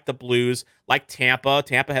cap, like the Blues, like Tampa.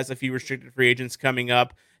 Tampa has a few restricted free agents coming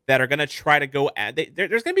up that are going to try to go at.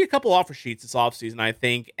 There's going to be a couple offer sheets this offseason, I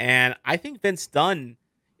think, and I think Vince Dunn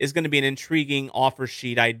is going to be an intriguing offer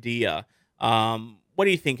sheet idea. What do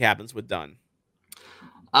you think happens with Dunn?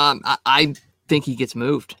 I think he gets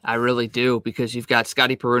moved. I really do, because you've got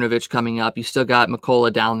Scotty Perunovich coming up. You still got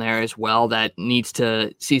Mikkola down there as well that needs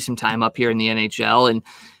to see some time up here in the NHL.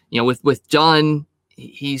 And with Dunn,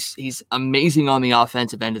 he's amazing on the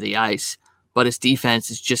offensive end of the ice, but his defense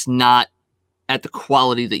is just not at the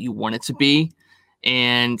quality that you want it to be.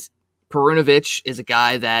 And Perunovich is a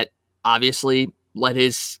guy that obviously led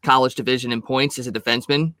his college division in points as a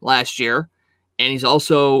defenseman last year. And he's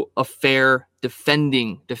also a fair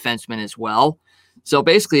defending defenseman as well. So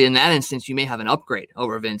basically, in that instance, you may have an upgrade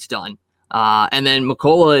over Vince Dunn. And then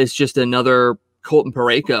Mikkola is just another Colton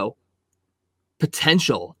Parayko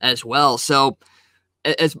potential as well. So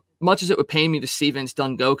as much as it would pain me to see Vince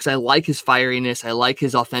Dunn go, because I like his fieriness, I like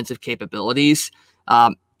his offensive capabilities,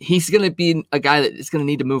 he's going to be a guy that is going to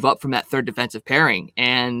need to move up from that third defensive pairing.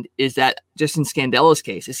 And is that just in Scandella's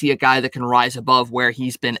case? Is he a guy that can rise above where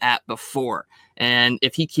he's been at before? And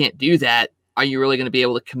if he can't do that, are you really going to be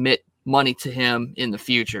able to commit money to him in the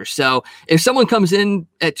future? So if someone comes in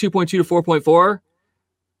at 2.2 to 4.4,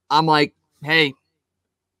 I'm like, hey,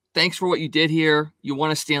 thanks for what you did here. You won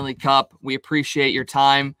a Stanley Cup. We appreciate your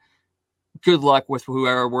time. Good luck with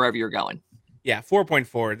wherever you're going. Yeah,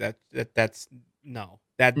 4.4. That's no.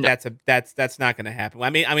 That's not going to happen. I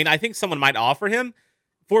mean, I think someone might offer him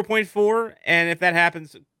 4.4, and if that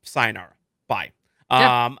happens, sayonara. Bye.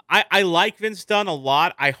 Yeah. I like Vince Dunn a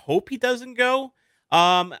lot. I hope he doesn't go.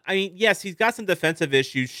 I mean, yes, he's got some defensive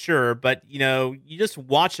issues, sure, but you just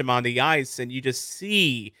watch him on the ice and you just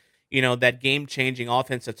see, that game-changing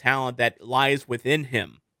offensive talent that lies within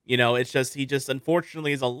him. It's just he just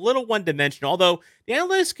unfortunately is a little one-dimensional. Although the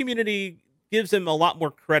analytics community gives him a lot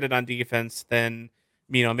more credit on defense than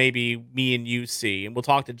maybe me and you see. And we'll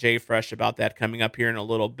talk to JFresh about that coming up here in a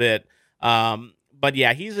little bit. But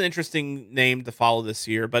yeah, he's an interesting name to follow this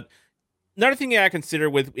year. But another thing I consider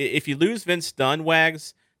with if you lose Vince Dunn,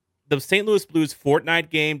 Wags, the St. Louis Blues Fortnite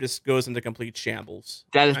game just goes into complete shambles.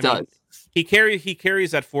 That it does. He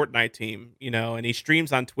carries that Fortnite team, and he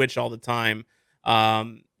streams on Twitch all the time.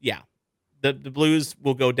 Yeah, the Blues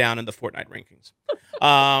will go down in the Fortnite rankings.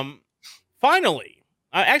 Finally,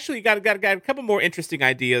 I actually got a couple more interesting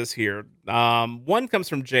ideas here. One comes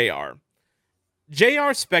from JR.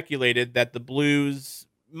 JR speculated that the Blues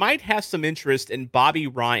might have some interest in Bobby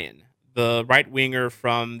Ryan, the right winger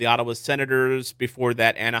from the Ottawa Senators, before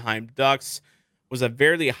that Anaheim Ducks, was a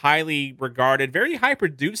very highly regarded, very high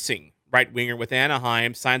producing right winger with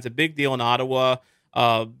Anaheim, signs a big deal in Ottawa,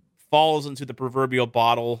 falls into the proverbial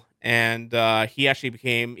bottle, and he actually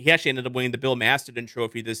ended up winning the Bill Masterton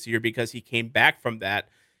Trophy this year because he came back from that.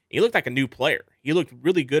 He looked like a new player. He looked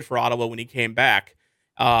really good for Ottawa when he came back.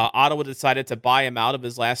 Ottawa decided to buy him out of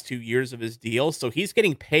his last 2 years of his deal, so he's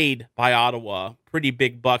getting paid by Ottawa pretty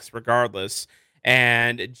big bucks regardless.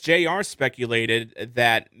 And JR speculated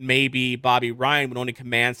that maybe Bobby Ryan would only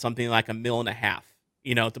command something like $1.5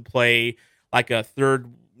 million, to play like a third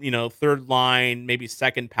line, maybe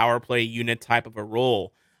second power play unit type of a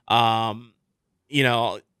role.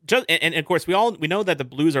 Just and of course we know that the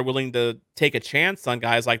Blues are willing to take a chance on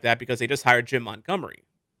guys like that because they just hired Jim Montgomery,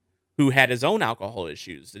 who had his own alcohol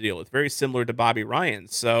issues to deal with, very similar to Bobby Ryan.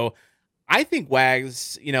 So I think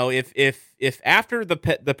Wags, if after the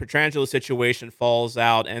Pietrangelo situation falls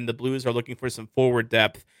out and the Blues are looking for some forward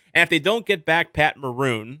depth, and if they don't get back Pat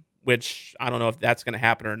Maroon, which I don't know if that's going to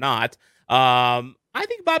happen or not, I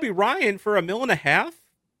think Bobby Ryan for $1.5 million,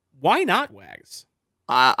 why not, Wags?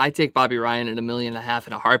 I take Bobby Ryan at $1.5 million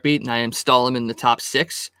in a heartbeat, and I install him in the top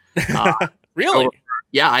 6. Really? So,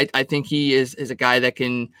 yeah, I think he is a guy that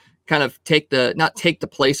can kind of not take the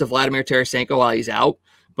place of Vladimir Tarasenko while he's out,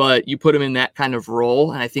 but you put him in that kind of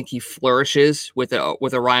role, and I think he flourishes with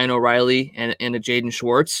a Ryan O'Reilly and a Jaden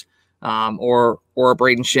Schwartz, or a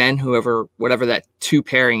Braden Shen, whatever that 2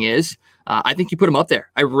 pairing is. I think you put him up there.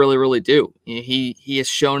 I really, really do. He has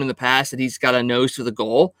shown in the past that he's got a nose to the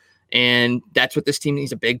goal, and that's what this team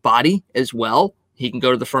needs. A big body as well. He can go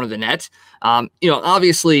to the front of the net.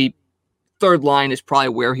 Obviously, third line is probably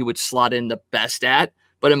where he would slot in the best at.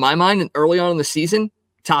 But in my mind, early on in the season,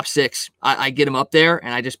 top 6, I get him up there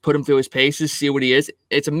and I just put him through his paces, see what he is.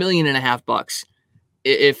 It's $1.5 million bucks.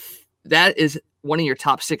 If that is one of your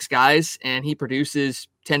top 6 guys and he produces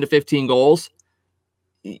 10 to 15 goals,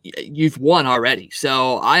 you've won already.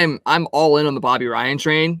 So I'm all in on the Bobby Ryan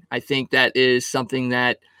train. I think that is something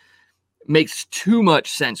that makes too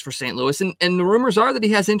much sense for St. Louis. And the rumors are that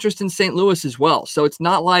he has interest in St. Louis as well. So it's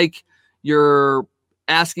not like you're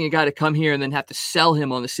asking a guy to come here and then have to sell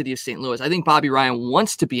him on the city of St. Louis. I think Bobby Ryan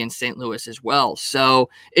wants to be in St. Louis as well. So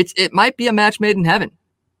it might be a match made in heaven.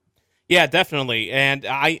 Yeah, definitely. And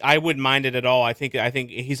I wouldn't mind it at all. I think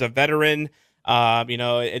he's a veteran.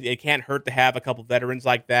 It can't hurt to have a couple veterans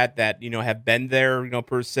like that have been there,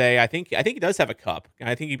 per se. I think he does have a cup.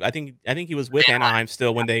 I think he was with Anaheim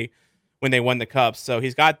still when they won the cup. So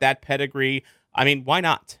he's got that pedigree. I mean, why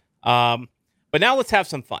not? But now let's have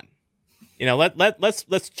some fun.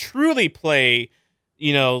 Let's truly play,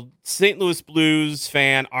 St. Louis Blues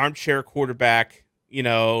fan, armchair quarterback,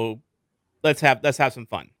 let's have some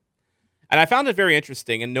fun. And I found it very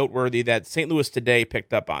interesting and noteworthy that St. Louis Today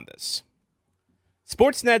picked up on this.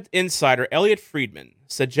 Sportsnet insider Elliot Friedman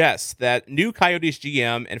suggests that new Coyotes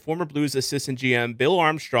GM and former Blues assistant GM Bill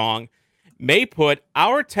Armstrong may put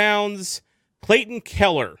our town's Clayton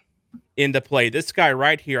Keller into play. This guy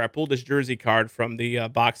right here, I pulled his jersey card from the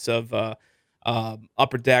box of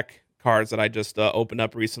Upper Deck cards that I just opened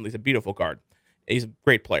up recently. It's a beautiful card. He's a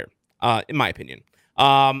great player, in my opinion.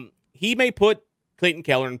 He may put Clayton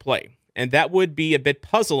Keller in play, and that would be a bit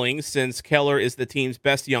puzzling since Keller is the team's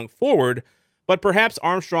best young forward, but perhaps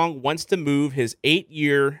Armstrong wants to move his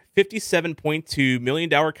 8-year, $57.2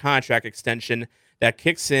 million contract extension that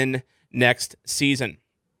kicks in next season.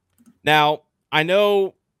 Now, I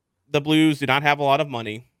know the Blues do not have a lot of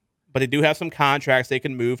money, but they do have some contracts they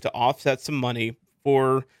can move to offset some money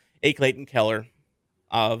for a Clayton Keller,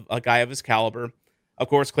 a guy of his caliber. Of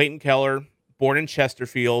course, Clayton Keller, born in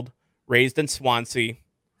Chesterfield, raised in Swansea.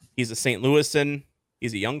 He's a St. Louisan.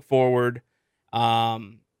 He's a young forward.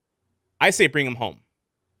 I say bring him home.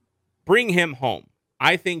 Bring him home.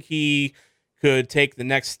 I think he could take the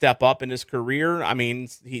next step up in his career. I mean,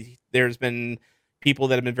 there's been people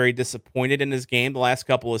that have been very disappointed in his game the last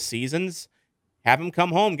couple of seasons. Have him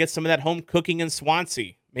come home, get some of that home cooking in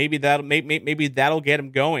Swansea. Maybe that'll get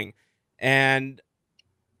him going. And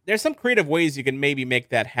there's some creative ways you can maybe make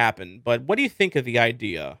that happen. But what do you think of the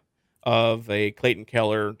idea of a Clayton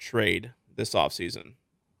Keller trade this offseason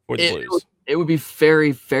for the Blues? It would be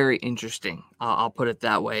very, very interesting. I'll put it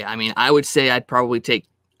that way. I mean, I would say I'd probably take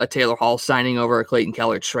a Taylor Hall signing over a Clayton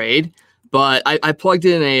Keller trade, but I plugged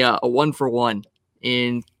in a 1-for-1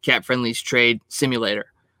 in Cap Friendly's trade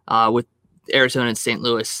simulator with Arizona and St.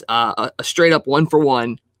 Louis, a straight up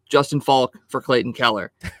 1-for-1 Justin Falk for Clayton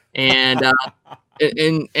Keller. And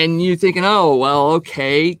and you thinking, oh, well,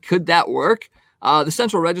 okay, could that work? The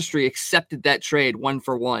Central Registry accepted that trade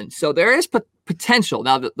 1-for-1. So there is potential.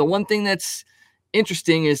 Now, the one thing that's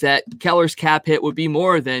interesting is that Keller's cap hit would be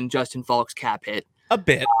more than Justin Falk's cap hit. A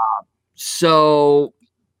bit. So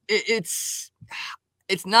it's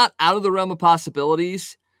not out of the realm of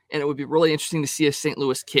possibilities, and it would be really interesting to see a St.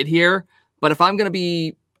 Louis kid here. But if I'm going to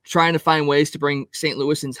be trying to find ways to bring St.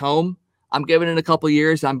 Louisans home, I'm giving it a couple of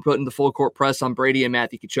years. I'm putting the full court press on Brady and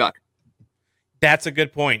Matthew Tkachuk. That's a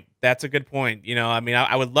good point. You know, I mean,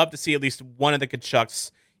 I would love to see at least one of the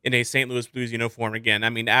Tkachuks in a St. Louis Blues uniform again. I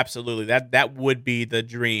mean, absolutely. That would be the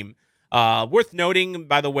dream. Worth noting,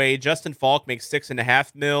 by the way, Justin Falk makes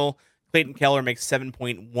 $6.5 million. Clayton Keller makes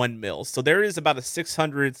 $7.1 million. So there is about a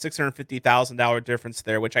 $650,000 difference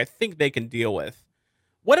there, which I think they can deal with.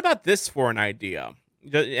 What about this for an idea?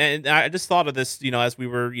 And I just thought of this, you know, as we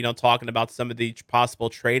were, you know, talking about some of the possible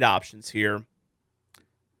trade options here.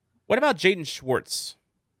 What about Jaden Schwartz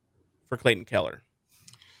for Clayton Keller?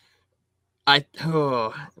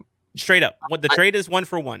 Straight up. What the trade is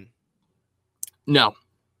 1-for-1. No.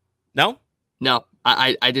 No? No.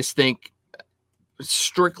 I just think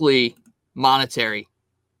strictly monetary.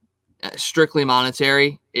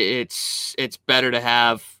 It's better to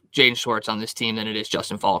have Jaden Schwartz on this team than it is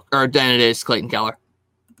Justin Falk, or than it is Clayton Keller.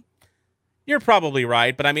 You're probably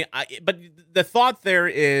right, but I mean, but the thought there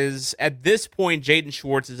is, at this point, Jaden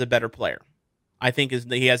Schwartz is a better player. I think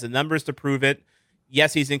he has the numbers to prove it.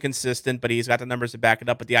 Yes, he's inconsistent, but he's got the numbers to back it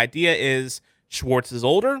up. But the idea is Schwartz is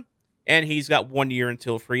older, and he's got 1 year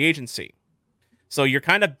until free agency. So you're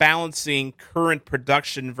kind of balancing current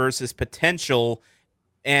production versus potential,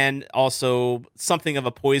 and also something of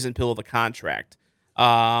a poison pill of the contract.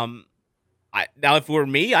 Now, if it were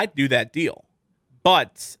me, I'd do that deal,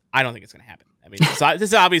 but I don't think it's going to happen. I mean, this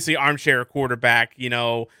is obviously armchair quarterback, you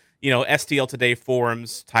know, STL Today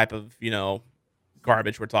forums type of, you know,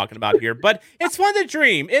 garbage we're talking about here. But it's fun to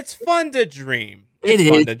dream. It's fun to dream.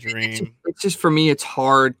 It's just, for me, it's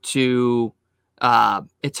hard to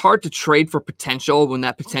trade for potential when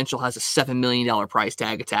that potential has a $7 million price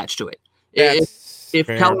tag attached to it. If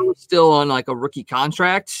Keller was still on like a rookie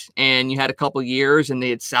contract and you had a couple years and they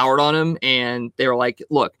had soured on him and they were like,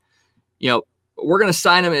 look, you know, we're going to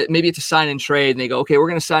sign him. Maybe it's a sign and trade. And they go, okay, we're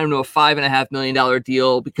going to sign him to a $5.5 million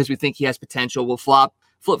deal because we think he has potential. We'll flip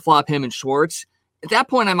flop him and Schwartz. At that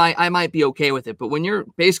point, I might be okay with it. But when you're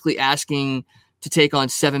basically asking to take on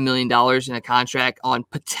 $7 million in a contract on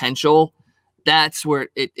potential, that's where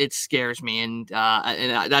it scares me. And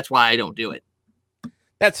that's why I don't do it.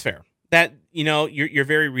 That's fair. That, you know, you're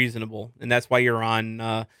very reasonable, and that's why you're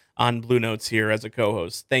on Bluenotes here as a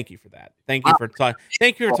co-host. Thank you for that. Thank you for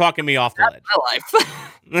talking me off the ledge.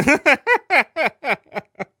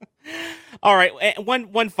 All right,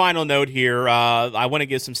 one final note here. I want to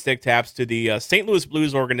give some stick taps to the St. Louis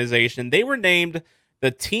Blues organization. They were named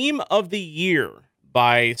the Team of the Year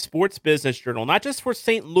by Sports Business Journal, not just for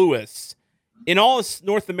St. Louis. In all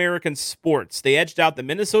North American sports, they edged out the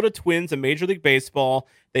Minnesota Twins in Major League Baseball.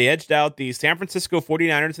 They edged out the San Francisco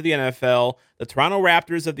 49ers of the NFL, the Toronto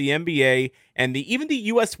Raptors of the NBA, and even the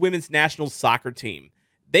U.S. women's national soccer team.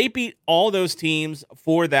 They beat all those teams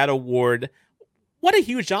for that award. What a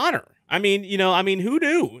huge honor. I mean, who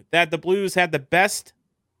knew that the Blues had the best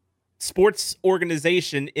sports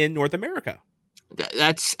organization in North America?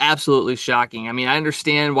 That's absolutely shocking. I mean, I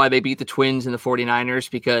understand why they beat the Twins and the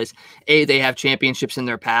 49ers because, A, they have championships in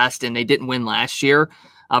their past and they didn't win last year.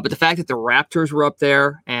 But the fact that the Raptors were up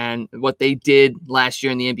there and what they did last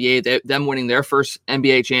year in the NBA, them winning their first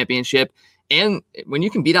NBA championship, and when you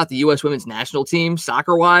can beat out the U.S. women's national team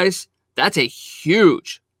soccer-wise, that's a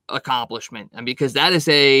huge accomplishment. And because that is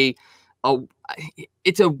it's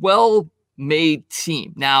a well-made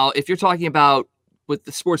team. Now, if you're talking about with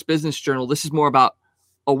the Sports Business Journal, this is more about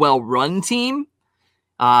a well-run team.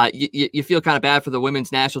 You feel kind of bad for the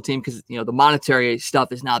women's national team because, you know, the monetary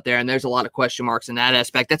stuff is not there, and there's a lot of question marks in that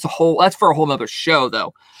aspect. That's for a whole nother show,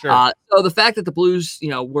 though. Sure. So the fact that the Blues, you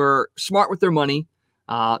know, were smart with their money,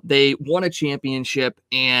 they won a championship,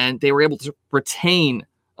 and they were able to retain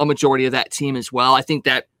a majority of that team as well. I think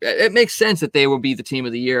that it makes sense that they will be the Team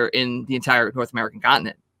of the Year in the entire North American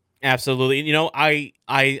continent. Absolutely.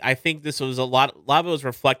 I think this was a lot of it was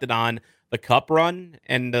reflected on the cup run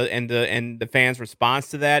and the fans' response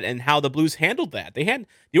to that and how the Blues handled that. They had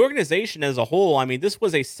the organization as a whole. I mean, this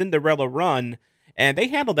was a Cinderella run, and they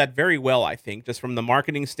handled that very well. I think just from the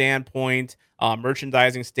marketing standpoint,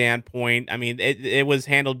 merchandising standpoint. I mean, it was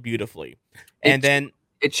handled beautifully. And It then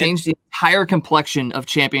it changed the entire complexion of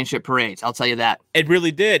championship parades. I'll tell you that. it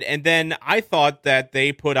really did. And then I thought that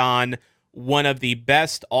they put on one of the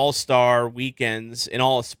best all-star weekends in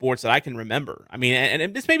all of sports that I can remember. I mean,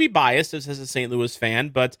 and this may be biased as a St. Louis fan,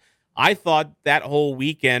 but I thought that whole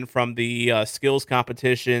weekend from the skills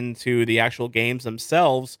competition to the actual games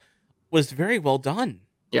themselves was very well done.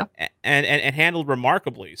 Yeah. And handled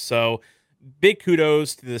remarkably. So big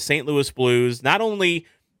kudos to the St. Louis Blues. Not only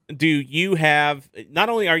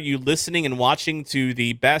are you listening and watching to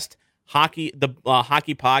the best hockey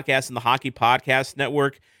podcast and the Hockey Podcast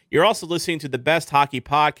Network, you're also listening to the best hockey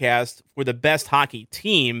podcast for the best hockey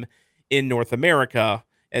team in North America,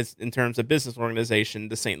 as in terms of business organization,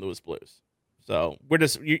 the St. Louis Blues. So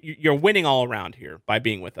you're winning all around here by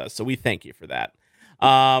being with us. So we thank you for that.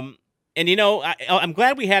 And I'm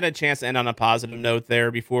glad we had a chance to end on a positive note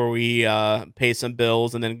there before we pay some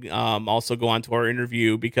bills and then also go on to our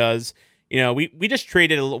interview, because we just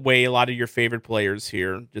traded away a lot of your favorite players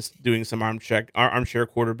here, just doing some armchair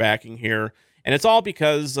quarterbacking here. And it's all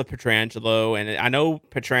because of Pietrangelo. And I know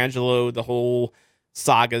Pietrangelo, the whole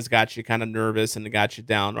saga's got you kind of nervous and it got you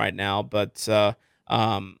down right now. But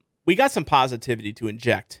we got some positivity to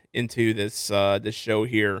inject into this show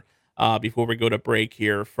here before we go to break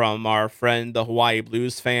here from our friend, the Hawaii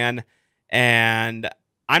Blues fan. And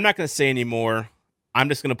I'm not going to say any more. I'm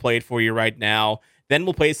just going to play it for you right now. Then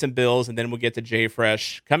we'll pay some bills, and then we'll get to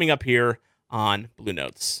JFresh coming up here on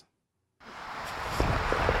Bluenotes.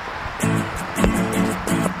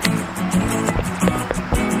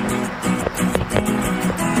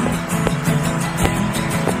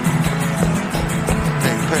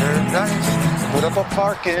 Paradise, put up a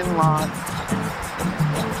parking lot.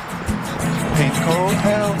 Pink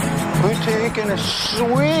hotel, we're taking a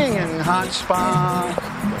swinging hot spot.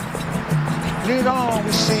 It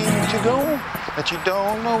always seems to go that you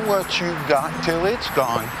don't know what you got till it's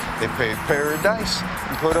gone. They paved paradise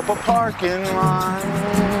and put up a parking lot.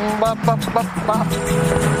 Bop, bop, bop, bop.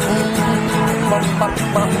 Bop, bop, bop,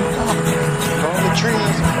 bop. All the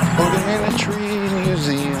trees, put them in a tree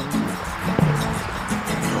museum.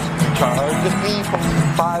 Charge the people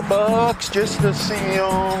 $5 just to see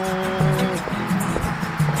them.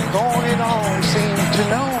 Don't it always seem to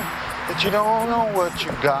know that you don't know what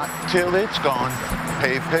you got till it's gone?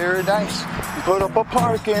 Pave paradise and put up a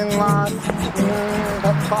parking lot.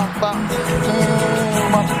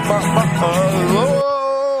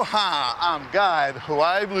 Aloha! I'm Guy, the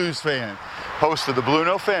Hawaii Blues fan, host of the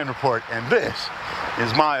Bluenotes Fan Report, and this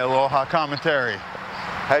is my Aloha commentary.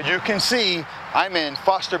 As you can see, I'm in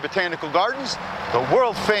Foster Botanical Gardens, the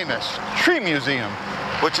world-famous tree museum,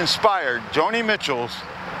 which inspired Joni Mitchell's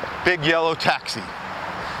Big Yellow Taxi.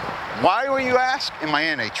 Why, will you ask, am I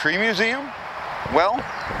in a tree museum? Well,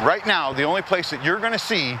 right now, the only place that you're going to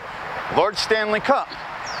see Lord Stanley Cup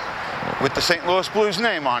with the St. Louis Blues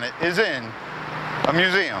name on it is in a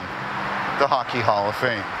museum, the Hockey Hall of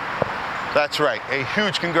Fame. That's right, a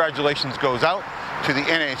huge congratulations goes out to the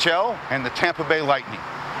NHL and the Tampa Bay Lightning.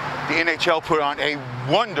 The NHL put on a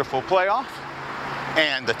wonderful playoff,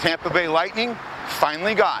 and the Tampa Bay Lightning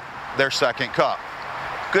finally got their second cup.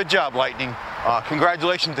 Good job, Lightning.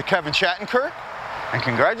 Congratulations to Kevin Shattenkirk, and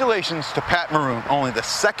congratulations to Pat Maroon, only the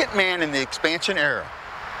second man in the expansion era.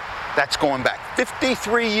 That's going back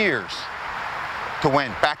 53 years to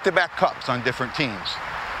win back-to-back cups on different teams.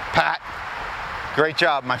 Pat, great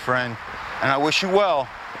job, my friend, and I wish you well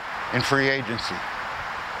in free agency.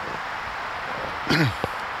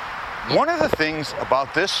 One of the things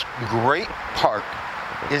about this great park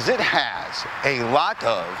is it has a lot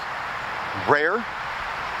of rare,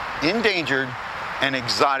 endangered, and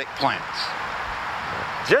exotic plants.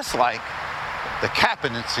 Just like the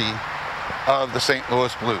captaincy of the St.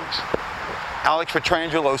 Louis Blues. Alex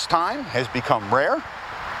Pietrangelo's time has become rare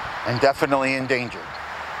and definitely endangered.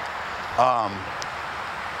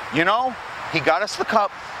 He got us the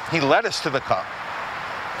cup. He led us to the cup.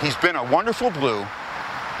 He's been a wonderful Blue.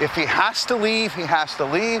 If he has to leave, he has to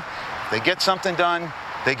leave. If they get something done,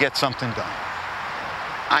 they get something done.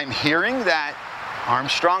 I'm hearing that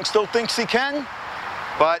Armstrong still thinks he can,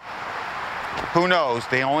 but who knows?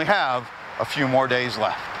 They only have a few more days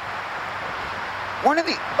left. One of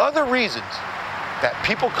the other reasons that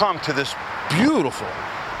people come to this beautiful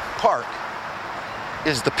park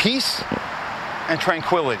is the peace and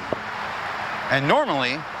tranquility. And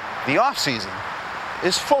normally, the off season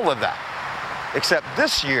is full of that. Except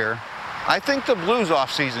this year, I think the Blues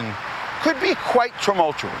off season could be quite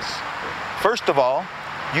tumultuous. First of all,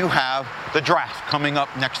 you have the draft coming up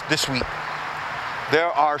this week. There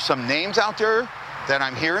are some names out there that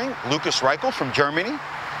I'm hearing. Lucas Reichel from Germany,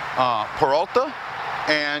 Peralta,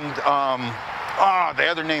 and the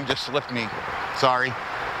other name just slipped me. Sorry.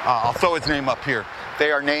 I'll throw his name up here.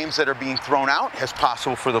 They are names that are being thrown out as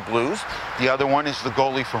possible for the Blues. The other one is the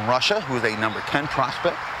goalie from Russia, who is a number 10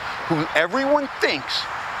 prospect, who everyone thinks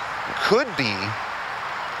could be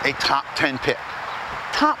a top 10 pick.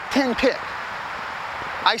 Top 10 pick.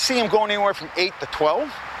 I see him going anywhere from 8 to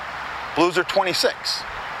 12. Blues are 26.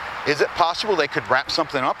 Is it possible they could wrap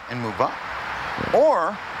something up and move up?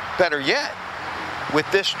 Or, better yet, with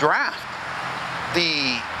this draft,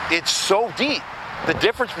 it's so deep. The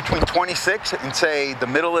difference between 26 and, say, the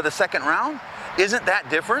middle of the second round isn't that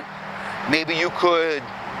different. Maybe you could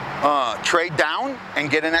trade down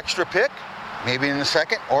and get an extra pick, maybe in the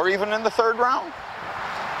second or even in the third round.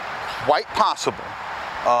 Quite possible.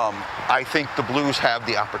 I think the Blues have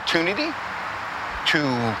the opportunity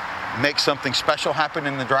to make something special happen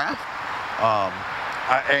in the draft,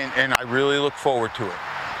 and I really look forward to it.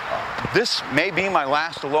 This may be my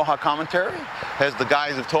last Aloha commentary, as the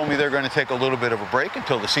guys have told me they're going to take a little bit of a break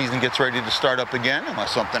until the season gets ready to start up again,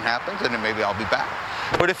 unless something happens, and then maybe I'll be back.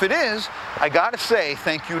 But if it is, I got to say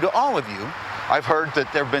thank you to all of you. I've heard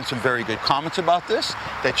that there have been some very good comments about this,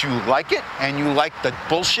 that you like it, and you like the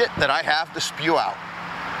bullshit that I have to spew out.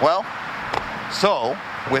 Well, so,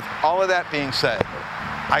 with all of that being said,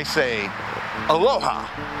 I say aloha,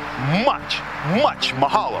 much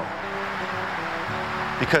mahalo.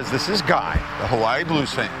 Because this is Guy, the Hawaii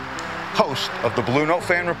Blues fan, host of the Blue Note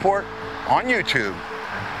Fan Report on YouTube,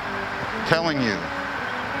 telling you,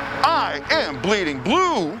 I am bleeding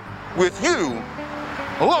blue with you.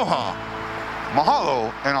 Aloha,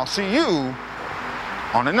 mahalo, and I'll see you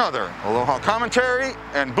on another Aloha commentary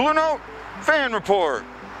and Blue Note Fan Report.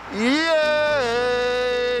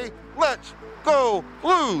 Yay! Let's go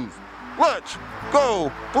Blues! Let's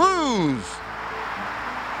go Blues!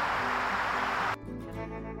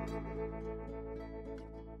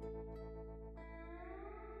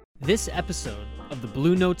 This episode of the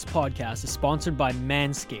Blue Notes podcast is sponsored by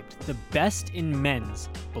Manscaped, the best in men's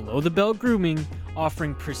below-the-belt grooming,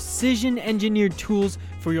 offering precision-engineered tools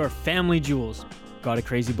for your family jewels. Got a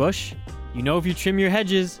crazy bush? You know if you trim your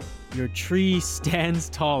hedges, your tree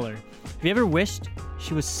stands taller. Have you ever wished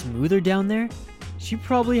she was smoother down there? She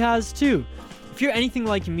probably has too. If you're anything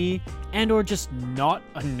like me, and or just not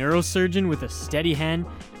a neurosurgeon with a steady hand,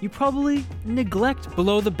 you probably neglect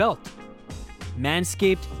below the belt.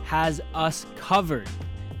 Manscaped has us covered.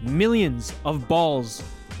 Millions of balls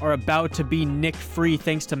are about to be nick-free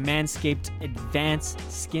thanks to Manscaped's advanced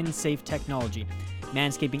skin-safe technology.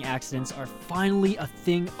 Manscaping accidents are finally a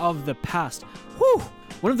thing of the past. Whew!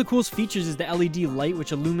 One of the coolest features is the LED light,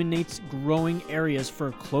 which illuminates growing areas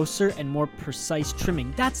for closer and more precise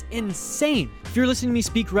trimming. That's insane! If you're listening to me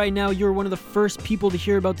speak right now, you're one of the first people to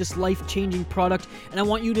hear about this life-changing product, and I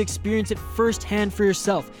want you to experience it firsthand for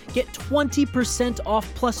yourself. Get 20%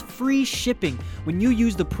 off plus free shipping when you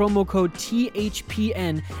use the promo code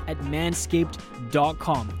THPN at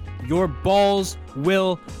manscaped.com. Your balls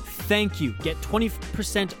will thank you. Get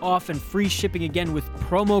 20% off and free shipping again with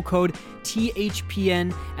promo code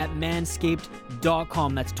THPN at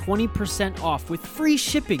manscaped.com. That's 20% off with free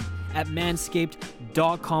shipping at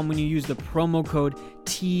manscaped.com when you use the promo code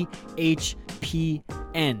THPN.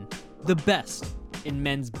 The best in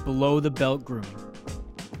men's below-the-belt grooming.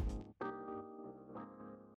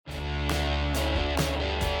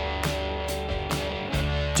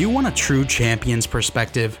 Do you want a true champion's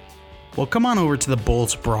perspective? Well, come on over to the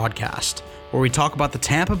Bolts broadcast, where we talk about the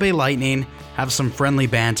Tampa Bay Lightning, have some friendly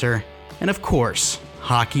banter, and of course,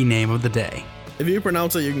 hockey name of the day. If you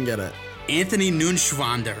pronounce it, you can get it. Anthony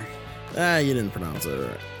Nunschwander. You didn't pronounce it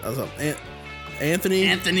right. That's up.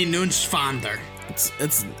 Anthony Nunschwander.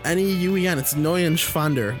 It's N-E-U-E-N. It's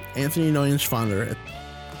Neuenschwander. Anthony Neuenschwander.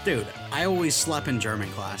 Dude, I always slept in German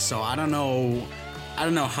class, so I don't know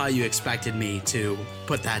how you expected me to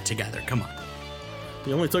put that together. Come on.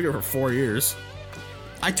 You only took it for 4 years.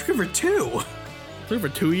 I took it for 2. Took it for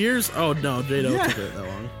 2 years? Oh no, Jado Yeah. took it that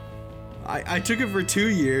long. I took it for 2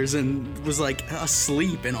 years and was like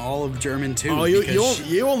asleep in all of German too. Oh,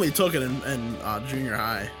 you only took it in junior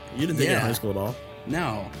high. You didn't take it in high school at all.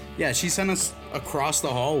 No. Yeah, she sent us across the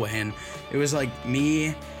hallway, and it was like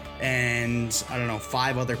me and, I don't know,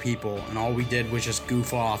 5 other people, and all we did was just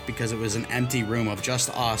goof off because it was an empty room of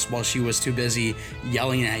just us while she was too busy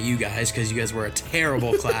yelling at you guys because you guys were a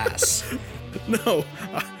terrible class. No,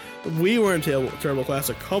 We weren't terrible class.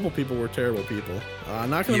 A couple people were terrible people.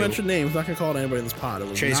 I'm not going to mention names. Not going to call out anybody in this pod. It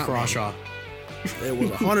was Chase not Crawshaw. Me. It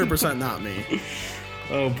was 100% not me.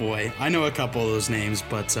 Oh boy, I know a couple of those names,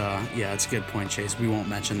 but yeah, it's a good point, Chase. We won't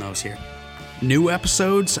mention those here. New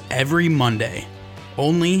episodes every Monday,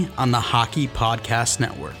 only on the Hockey Podcast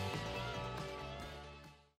Network.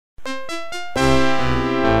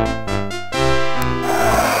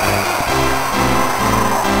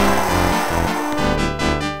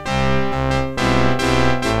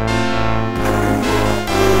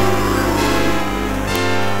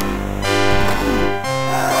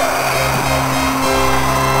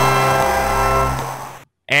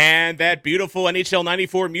 And that beautiful NHL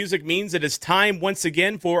 94 music means it is time once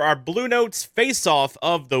again for our Bluenotes face-off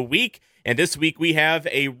of the week. And this week we have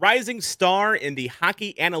a rising star in the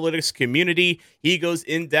hockey analytics community. He goes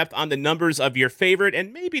in depth on the numbers of your favorite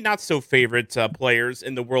and maybe not so favorite players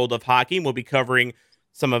in the world of hockey. And we'll be covering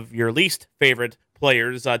some of your least favorite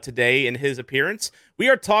players today in his appearance. We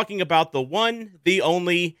are talking about the one, the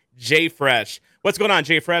only JFresh. What's going on,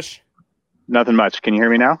 JFresh? Nothing much. Can you hear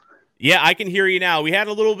me now? Yeah, I can hear you now. We had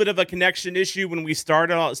a little bit of a connection issue when we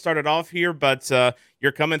started off here, but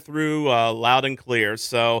you're coming through loud and clear.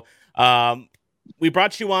 So we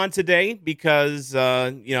brought you on today because,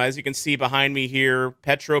 as you can see behind me here,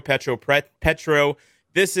 Petro.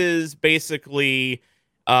 This is basically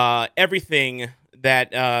everything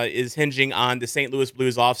that is hinging on the St. Louis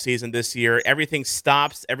Blues offseason this year. Everything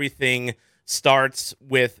stops. Everything starts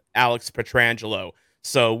with Alex Pietrangelo.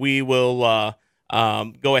 So we will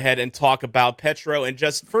go ahead and talk about Petro. And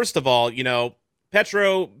just first of all,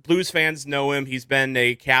 Petro, Blues fans know him. He's been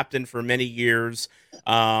a captain for many years.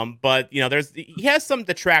 But he has some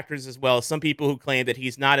detractors as well. Some people who claim that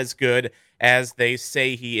he's not as good as they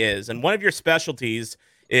say he is. And one of your specialties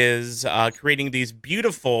is creating these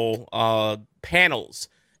beautiful panels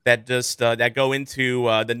that just that go into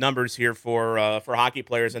the numbers here for hockey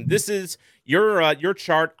players. And this is your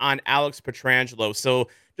chart on Alex Pietrangelo. So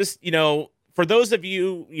just for those of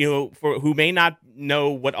you who may not know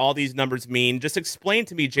what all these numbers mean, just explain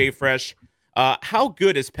to me, JFresh, how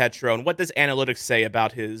good is Petro, and what does analytics say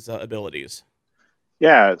about his abilities?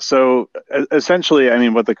 Yeah, so essentially, I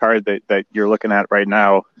mean, what the card that you're looking at right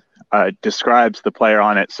now describes the player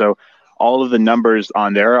on it. So all of the numbers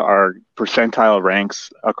on there are percentile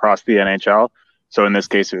ranks across the NHL. So in this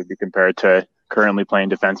case, it would be compared to currently playing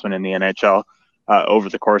defensemen in the NHL over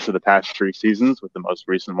the course of the past 3 seasons, with the most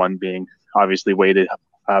recent one being obviously weighted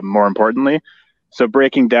more importantly. So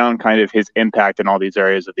breaking down kind of his impact in all these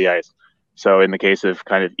areas of the ice. So in the case of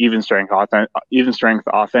kind of even strength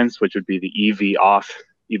offense, which would be the EV off,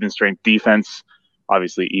 even strength defense,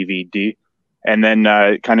 obviously EVD, and then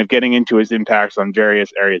kind of getting into his impacts on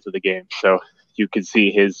various areas of the game. So you could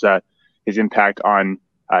see his impact on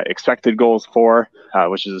expected goals for,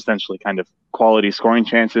 which is essentially kind of quality scoring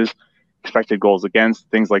chances, expected goals against,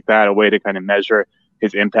 things like that, a way to kind of measure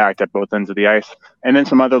his impact at both ends of the ice. And then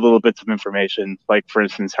some other little bits of information, like, for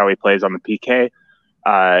instance, how he plays on the PK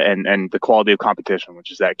and the quality of competition,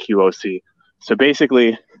 which is that QOC. So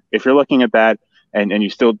basically, if you're looking at that and you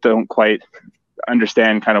still don't quite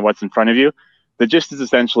understand kind of what's in front of you, the gist is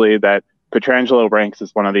essentially that Pietrangelo ranks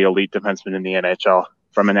as one of the elite defensemen in the NHL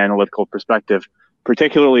from an analytical perspective,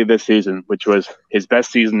 particularly this season, which was his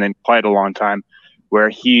best season in quite a long time, where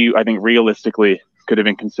he, I think, realistically could have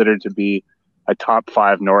been considered to be a top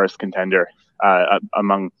 5 Norris contender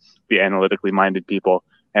among the analytically minded people,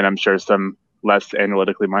 and I'm sure some less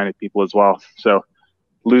analytically minded people as well. So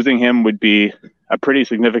losing him would be a pretty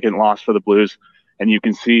significant loss for the Blues, and you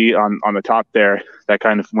can see on the top there that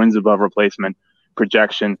kind of wins above replacement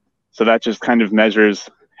projection. So that just kind of measures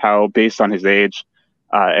how, based on his age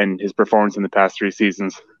and his performance in the past 3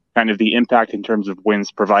 seasons, kind of the impact in terms of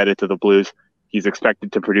wins provided to the Blues he's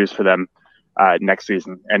expected to produce for them next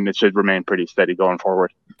season, and it should remain pretty steady going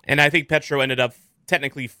forward. And I think Petro ended up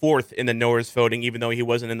technically 4th in the Norris voting, even though he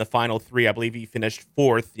wasn't in the final 3. I believe he finished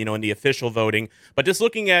 4th, in the official voting. But just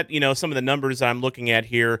looking at, some of the numbers that I'm looking at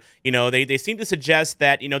here, they seem to suggest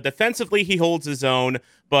that, defensively he holds his own,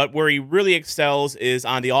 but where he really excels is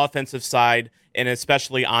on the offensive side, and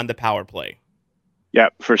especially on the power play. Yeah,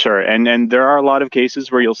 for sure. And there are a lot of cases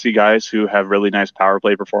where you'll see guys who have really nice power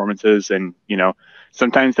play performances, and,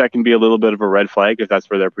 sometimes that can be a little bit of a red flag if that's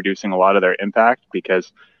where they're producing a lot of their impact,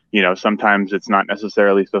 because, sometimes it's not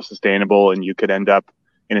necessarily so sustainable, and you could end up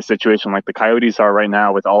in a situation like the Coyotes are right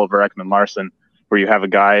now with Oliver Ekman-Larsson, where you have a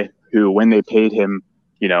guy who, when they paid him,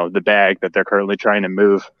 the bag that they're currently trying to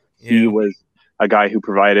move, he was a guy who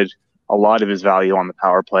provided a lot of his value on the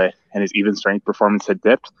power play, and his even strength performance had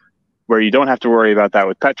dipped. Where you don't have to worry about that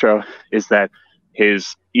with Petro is that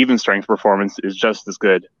his even strength performance is just as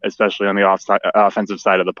good, especially on the offensive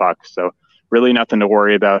side of the puck. So really nothing to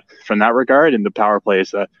worry about from that regard. And the power play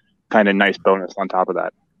is a kind of nice bonus on top of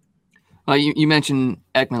that. Well, you mentioned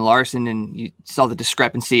Ekman Larson, and you saw the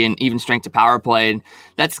discrepancy in even strength to power play. And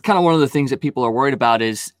that's kind of one of the things that people are worried about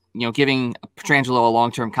is, giving Pietrangelo a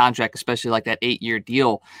long-term contract, especially like that 8-year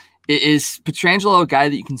deal. Is Pietrangelo a guy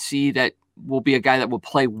that you can see that will be a guy that will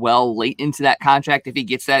play well late into that contract if he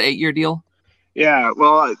gets that 8-year deal? Yeah,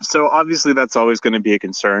 well, so obviously that's always going to be a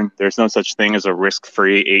concern. There's no such thing as a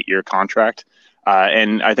risk-free 8-year contract.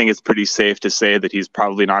 And I think it's pretty safe to say that he's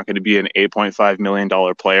probably not going to be an $8.5 million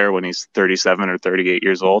player when he's 37 or 38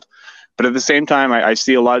 years old. But at the same time, I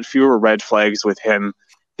see a lot fewer red flags with him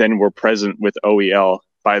than were present with OEL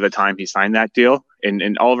by the time he signed that deal.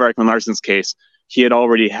 In Oliver Ekman-Larsson's case, he had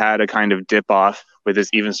already had a kind of dip off with his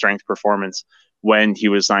even strength performance when he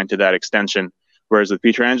was signed to that extension. Whereas with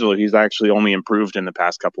Pietrangelo, he's actually only improved in the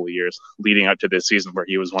past couple of years leading up to this season where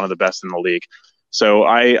he was one of the best in the league. So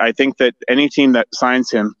I think that any team that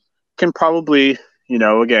signs him can probably,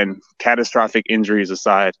 again, catastrophic injuries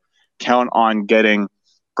aside, count on getting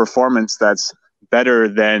performance that's better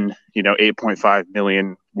than, $8.5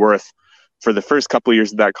 million worth for the first couple of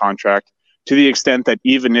years of that contract, to the extent that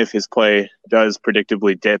even if his play does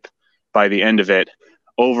predictably dip by the end of it,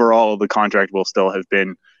 overall the contract will still have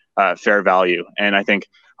been fair value. And I think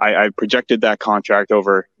I projected that contract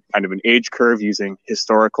over kind of an age curve using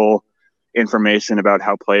historical information about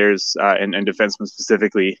how players and defensemen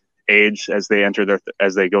specifically age as they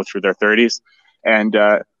go through their 30s. And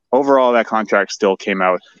overall, that contract still came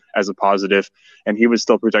out as a positive, and he was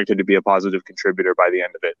still projected to be a positive contributor by the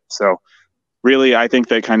end of it. So really, I think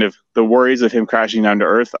that kind of the worries of him crashing down to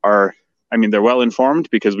earth they're well informed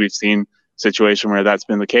because we've seen situation where that's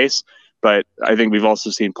been the case. But I think we've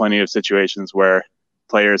also seen plenty of situations where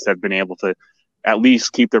players have been able to at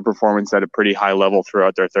least keep their performance at a pretty high level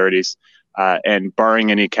throughout their 30s. And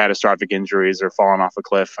barring any catastrophic injuries or falling off a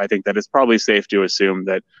cliff, I think that it's probably safe to assume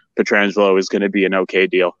that Pietrangelo is going to be an okay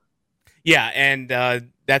deal. Yeah, and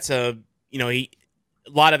that's a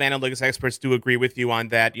lot of analytics experts do agree with you on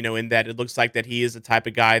that. In that it looks like that he is the type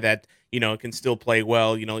of guy that can still play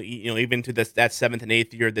well. Even to that 7th and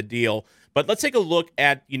 8th year of the deal. But let's take a look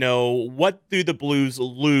at what do the Blues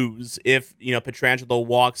lose if Pietrangelo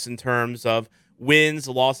walks in terms of wins,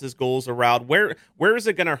 losses, goals around. Where is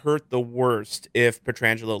it going to hurt the worst if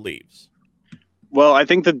Pietrangelo leaves? Well, I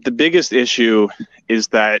think that the biggest issue is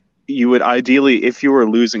that you would ideally, if you were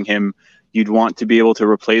losing him, you'd want to be able to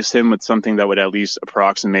replace him with something that would at least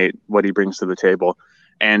approximate what he brings to the table.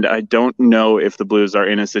 And I don't know if the Blues are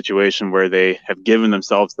in a situation where they have given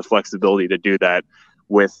themselves the flexibility to do that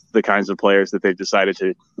with the kinds of players that they've decided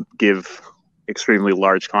to give extremely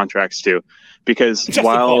large contracts to. Because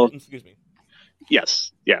Excuse me.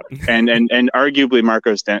 Yes, yeah, and arguably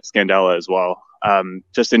Marco Scandella as well.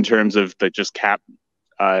 Just in terms of the just cap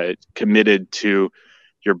committed to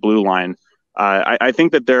your blue line, I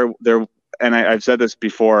think that they're and I've said this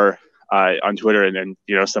before on Twitter, and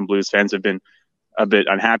some Blues fans have been a bit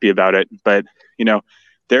unhappy about it. But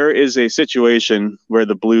there is a situation where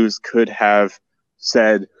the Blues could have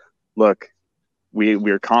said, "Look,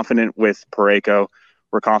 we're confident with Parayko,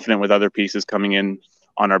 we're confident with other pieces coming in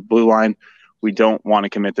on our blue line. We don't want to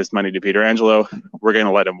commit this money to Pietrangelo. We're going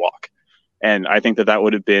to let him walk." And I think that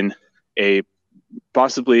would have been a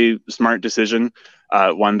possibly smart decision,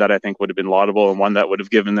 one that I think would have been laudable, and one that would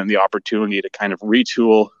have given them the opportunity to kind of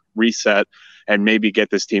retool, reset, and maybe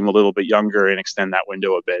get this team a little bit younger and extend that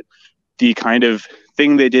window a bit. The kind of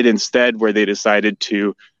thing they did instead, where they decided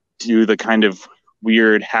to do the kind of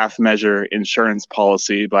weird half-measure insurance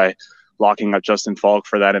policy by locking up Justin Falk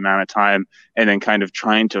for that amount of time, and then kind of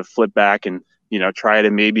trying to flip back and try to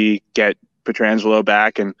maybe get Pietrangelo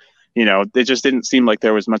back. And, it just didn't seem like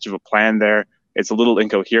there was much of a plan there. It's a little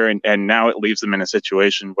incoherent, and now it leaves them in a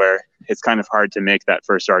situation where it's kind of hard to make that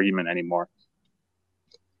first argument anymore.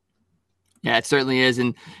 Yeah, it certainly is.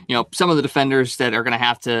 And, some of the defenders that are going to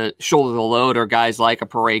have to shoulder the load are guys like a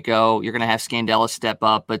Parayko. You're going to have Scandella step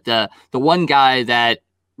up. But the one guy that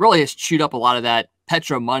really has chewed up a lot of that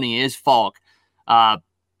Petro money is Falk.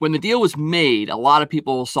 When the deal was made, a lot of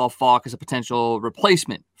people saw Falk as a potential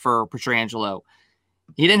replacement for Pietrangelo.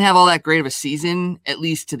 He didn't have all that great of a season, at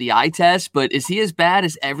least to the eye test, but is he as bad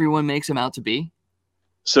as everyone makes him out to be?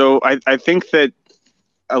 So I think that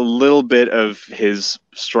a little bit of his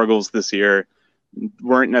struggles this year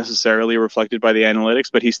weren't necessarily reflected by the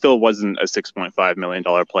analytics, but he still wasn't a $6.5 million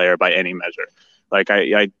player by any measure. Like,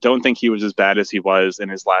 I don't think he was as bad as he was in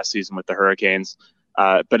his last season with the Hurricanes.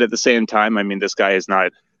 But at the same time, this guy is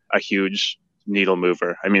not a huge needle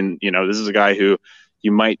mover. This is a guy who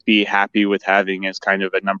you might be happy with having as kind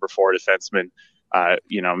of a number 4 defenseman,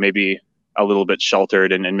 maybe a little bit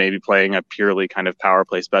sheltered and maybe playing a purely kind of power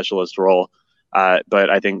play specialist role. But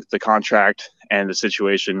I think the contract and the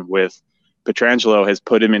situation with Pietrangelo has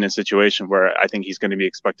put him in a situation where I think he's going to be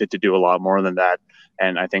expected to do a lot more than that.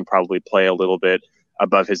 And I think probably play a little bit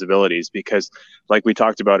above his abilities, because like we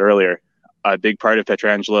talked about earlier, a big part of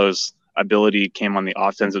Pietrangelo's ability came on the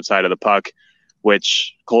offensive side of the puck,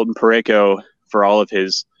 which Colton Parayko, for all of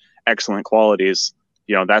his excellent qualities,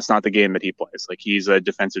 that's not the game that he plays. Like, he's a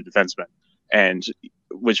defensive defenseman, and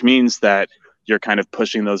which means that you're kind of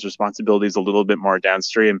pushing those responsibilities a little bit more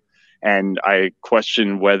downstream. And I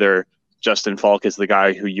question whether Justin Falk is the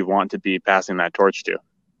guy who you want to be passing that torch to.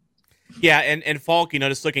 Yeah, and Falk,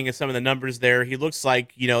 just looking at some of the numbers there, he looks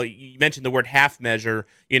like, you mentioned the word half measure.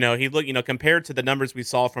 Compared to the numbers we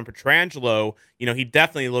saw from Pietrangelo, he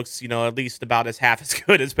definitely looks, at least about as half as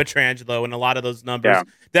good as Pietrangelo, and a lot of those numbers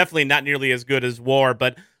definitely not nearly as good as War.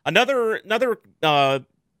 But another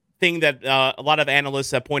thing that a lot of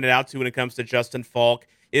analysts have pointed out to when it comes to Justin Falk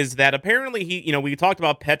is that apparently he, we talked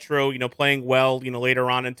about Petro, playing well,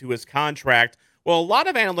 later on into his contract. Well, a lot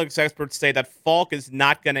of analytics experts say that Falk is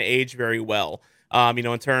not going to age very well,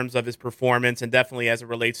 in terms of his performance and definitely as it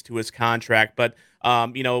relates to his contract. But,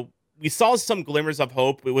 we saw some glimmers of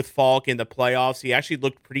hope with Falk in the playoffs. He actually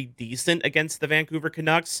looked pretty decent against the Vancouver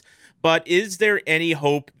Canucks. But is there any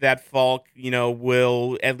hope that Falk,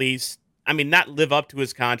 will at least, not live up to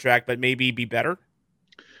his contract, but maybe be better?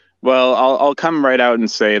 Well, I'll come right out and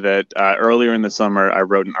say that earlier in the summer, I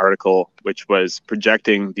wrote an article which was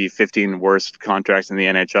projecting the 15 worst contracts in the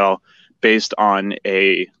NHL based on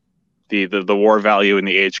the war value in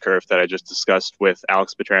the age curve that I just discussed with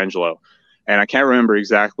Alex Pietrangelo. And I can't remember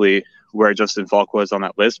exactly where Justin Falk was on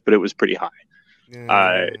that list, but it was pretty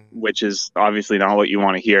high, which is obviously not what you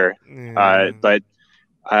want to hear. But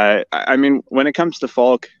when it comes to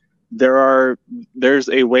Falk, there's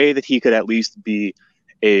a way that he could at least be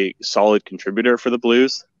a solid contributor for the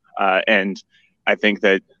Blues. And I think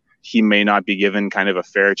that he may not be given kind of a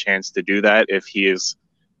fair chance to do that if he is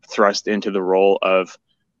thrust into the role of,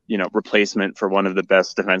 replacement for one of the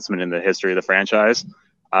best defensemen in the history of the franchise,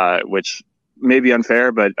 which may be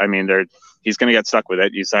unfair, but he's going to get stuck with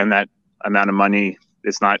it. You sign that amount of money,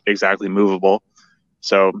 it's not exactly movable.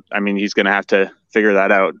 So, he's going to have to figure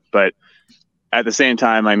that out. But at the same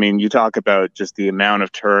time, you talk about just the amount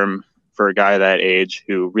of term for a guy that age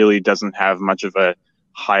who really doesn't have much of a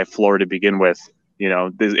high floor to begin with.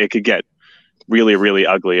 It could get really, really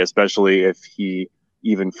ugly, especially if he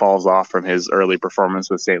even falls off from his early performance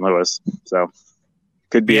with St. Louis. So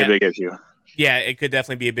could be a big issue. Yeah, it could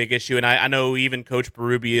definitely be a big issue. And I know even Coach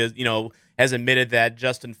Berube has admitted that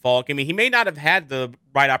Justin Falk, he may not have had the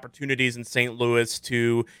right opportunities in St. Louis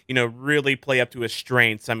to, really play up to his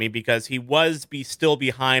strengths. Because he was still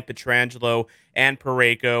behind Pietrangelo and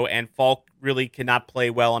Parayko, and Falk really cannot play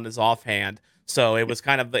well on his offhand. So it was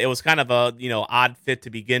kind of a, odd fit to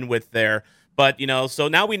begin with there. But, so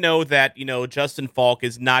now we know that, Justin Falk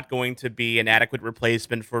is not going to be an adequate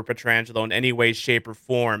replacement for Pietrangelo in any way, shape, or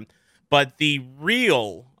form. But the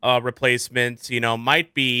real replacement,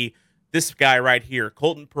 might be this guy right here,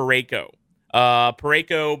 Colton Parayko.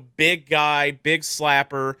 Parayko, big guy, big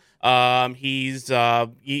slapper. He's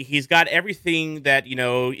got everything that,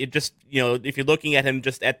 it just, if you're looking at him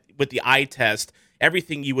just with the eye test,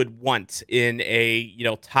 everything you would want in a,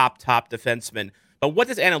 top defenseman. But what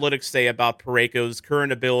does analytics say about Parayko's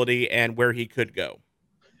current ability and where he could go?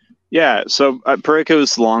 Yeah, so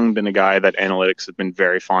Parayko's long been a guy that analytics have been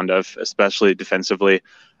very fond of, especially defensively.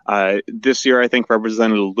 This year, I think,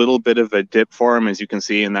 represented a little bit of a dip for him, as you can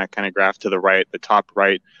see in that kind of graph to the right. The top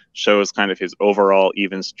right shows kind of his overall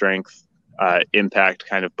even strength impact,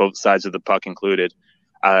 kind of both sides of the puck included.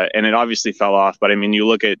 And it obviously fell off. But, you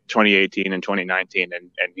look at 2018 and 2019, and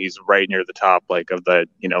he's right near the top, of the,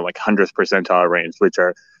 100th percentile range, which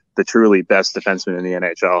are the truly best defenseman in the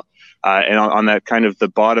NHL. And on that kind of the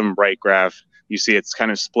bottom right graph, you see it's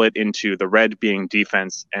kind of split into the red being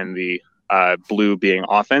defense and the blue being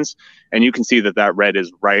offense. And you can see that red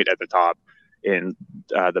is right at the top in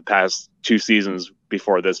the past 2 seasons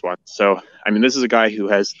before this one. So, this is a guy who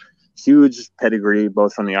has huge pedigree,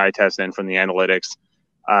 both from the eye test and from the analytics.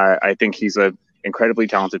 I think he's an incredibly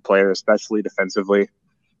talented player, especially defensively.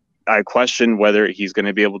 I question whether he's going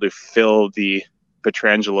to be able to fill the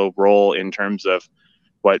Pietrangelo role in terms of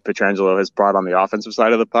what Pietrangelo has brought on the offensive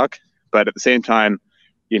side of the puck. But at the same time,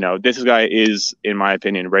 this guy is, in my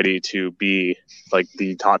opinion, ready to be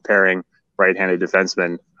the top pairing right-handed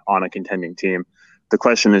defenseman on a contending team. The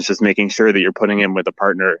question is just making sure that you're putting him with a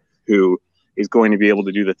partner who is going to be able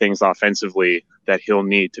to do the things offensively that he'll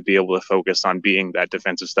need to be able to focus on being that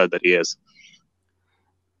defensive stud that he is.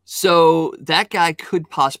 So that guy could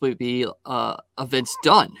possibly be a Vince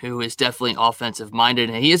Dunn, who is definitely offensive minded,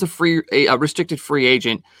 and he is a restricted free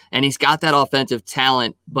agent, and he's got that offensive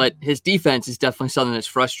talent, but his defense is definitely something that's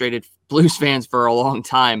frustrated Blues fans for a long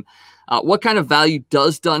time. What kind of value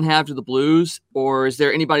does Dunn have to the Blues, or is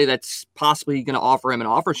there anybody that's possibly going to offer him an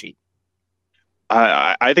offer sheet?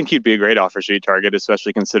 I think he'd be a great offer sheet target,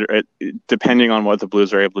 especially depending on what the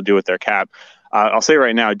Blues are able to do with their cap. I'll say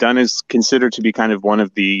right now, Dunn is considered to be kind of one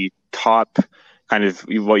of the top kind of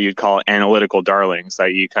what you'd call analytical darlings,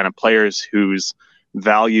 i.e. kind of players whose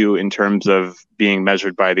value in terms of being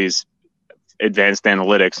measured by these advanced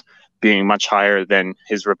analytics being much higher than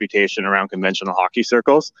his reputation around conventional hockey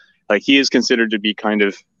circles. Like, he is considered to be kind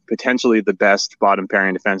of potentially the best bottom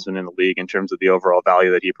pairing defenseman in the league in terms of the overall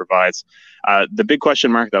value that he provides. The big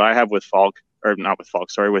question mark that I have with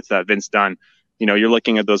Vince Dunn, you're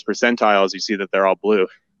looking at those percentiles, you see that they're all blue.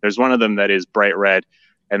 There's one of them that is bright red,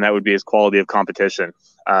 and that would be his quality of competition.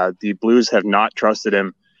 The Blues have not trusted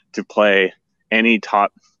him to play any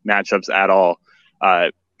top matchups at all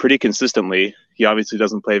pretty consistently. He obviously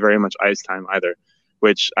doesn't play very much ice time either,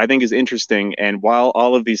 which I think is interesting. And while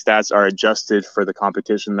all of these stats are adjusted for the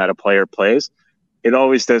competition that a player plays, it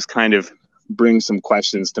always does kind of bring some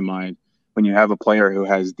questions to mind when you have a player who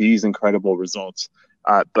has these incredible results,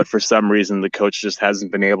 but for some reason the coach just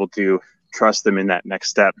hasn't been able to trust them in that next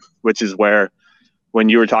step, which is where, when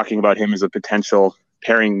you were talking about him as a potential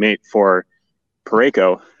pairing mate for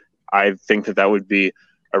Parayko, I think that would be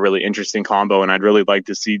a really interesting combo, and I'd really like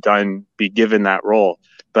to see Dunn be given that role.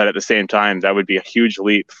 But at the same time, that would be a huge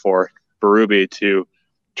leap for Berube to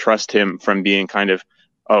trust him from being kind of,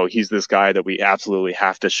 oh, he's this guy that we absolutely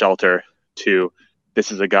have to shelter, to this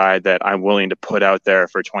is a guy that I'm willing to put out there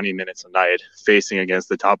for 20 minutes a night facing against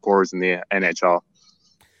the top forwards in the NHL.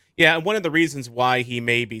 Yeah, one of the reasons why he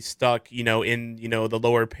may be stuck, in the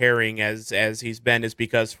lower pairing as he's been, is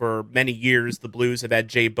because for many years the Blues have had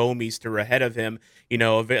Jay Bouwmeester ahead of him,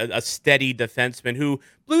 a steady defenseman who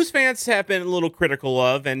Blues fans have been a little critical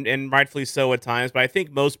of, and rightfully so at times. But I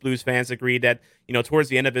think most Blues fans agree that, towards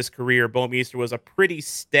the end of his career, Bouwmeester was a pretty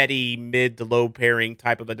steady mid to low pairing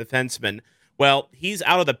type of a defenseman. Well, he's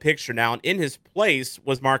out of the picture now, and in his place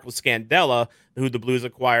was Marco Scandella, who the Blues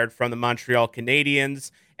acquired from the Montreal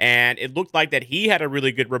Canadiens. And it looked like that he had a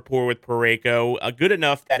really good rapport with Parayko, good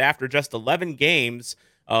enough that after just 11 games,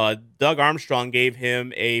 Doug Armstrong gave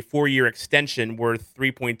him a 4-year extension worth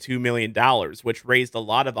 $3.2 million, which raised a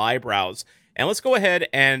lot of eyebrows. And let's go ahead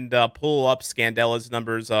and pull up Scandella's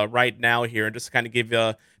numbers right now here and just kind of give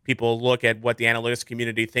people a look at what the analytics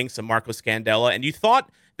community thinks of Marco Scandella. And you thought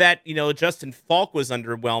that, Justin Falk was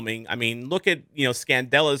underwhelming. I mean, look at,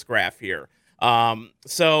 Scandella's graph here.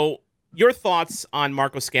 So your thoughts on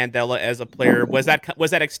Marco Scandella as a player? Was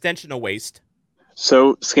that extension a waste?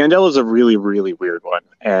 So Scandella is a really, really weird one.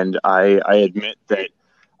 And I admit that,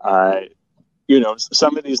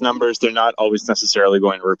 some of these numbers, they're not always necessarily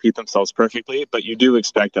going to repeat themselves perfectly, but you do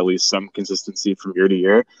expect at least some consistency from year to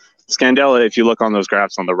year. Scandella, if you look on those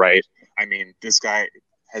graphs on the right, I mean, this guy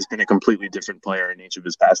has been a completely different player in each of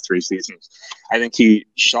his past 3 seasons. I think he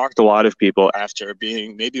shocked a lot of people after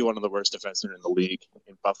being maybe one of the worst defensemen in the league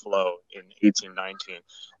in Buffalo in 18-19.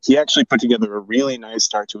 He actually put together a really nice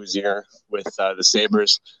start to his year with the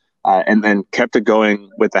Sabres, and then kept it going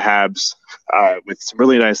with the Habs with some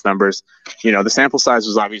really nice numbers. The sample size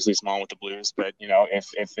was obviously small with the Blues, but,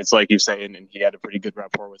 if it's like you say, and he had a pretty good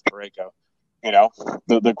rapport with Parayko,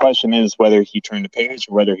 the question is whether he turned the page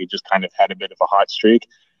or whether he just kind of had a bit of a hot streak.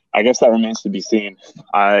 I guess that remains to be seen.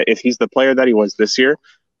 If he's the player that he was this year,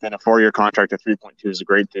 then a 4-year contract at 3.2 is a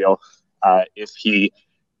great deal. If he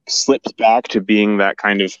slips back to being that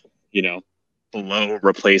kind of, below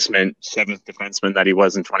replacement 7th defenseman that he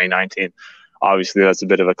was in 2019, obviously that's a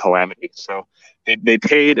bit of a calamity. So they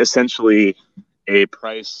paid essentially a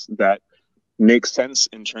price that makes sense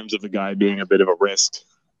in terms of the guy being a bit of a risk.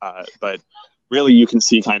 But really, you can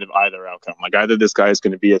see kind of either outcome. Like, either this guy is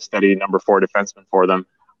going to be a steady number 4 defenseman for them,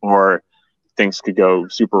 or things could go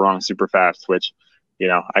super wrong super fast, which,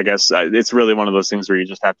 I guess it's really one of those things where you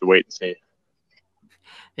just have to wait and see.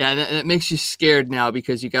 Yeah, that makes you scared now,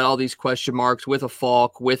 because you got all these question marks with a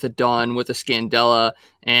Falk, with a Dunn, with a Scandella,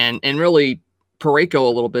 and really Parayko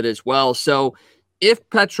a little bit as well. So if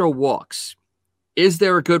Petro walks, is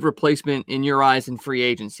there a good replacement in your eyes in free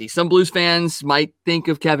agency? Some Blues fans might think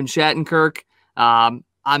of Kevin Shattenkirk. I'm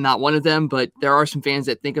not one of them, but there are some fans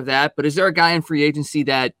that think of that. But is there a guy in free agency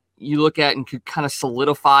that you look at and could kind of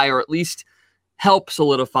solidify, or at least help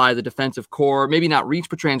solidify the defensive core, maybe not reach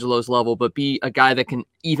Petrangelo's level, but be a guy that can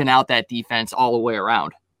even out that defense all the way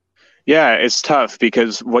around. Yeah, it's tough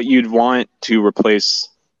because what you'd want to replace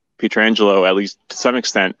Pietrangelo, at least to some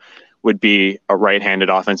extent, would be a right-handed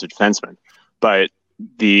offensive defenseman. But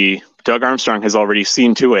Doug Armstrong has already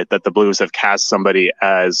seen to it that the Blues have cast somebody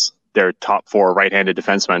as their top 4 right-handed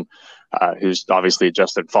defenseman, who's obviously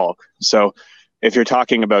Justin Falk. So if you're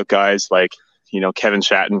talking about guys like, Kevin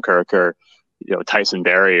Shattenkirk or, Tyson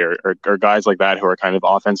Barrie or guys like that who are kind of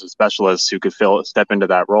offensive specialists who could step into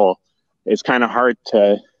that role, it's kind of hard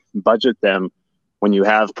to budget them when you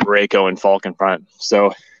have Parayko and Falk in front.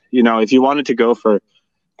 So, if you wanted to go for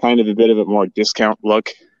kind of a bit of a more discount look,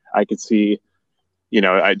 I could see, I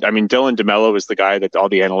mean, Dylan DeMello is the guy that all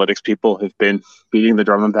the analytics people have been beating the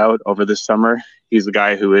drum about over this summer. He's the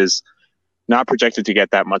guy who is not projected to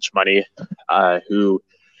get that much money, who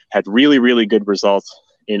had really, really good results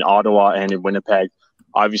in Ottawa and in Winnipeg.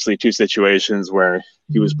 Obviously, 2 situations where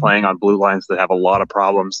he was playing on blue lines that have a lot of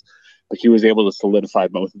problems, but he was able to solidify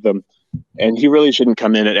both of them. And he really shouldn't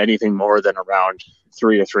come in at anything more than around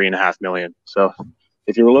 3 or 3.5 million. So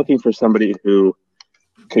if you're looking for somebody who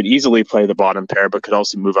could easily play the bottom pair, but could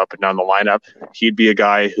also move up and down the lineup, he'd be a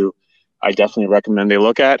guy who I definitely recommend they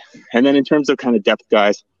look at. And then in terms of kind of depth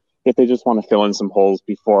guys, if they just want to fill in some holes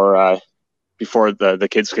before the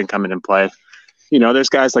kids can come in and play, there's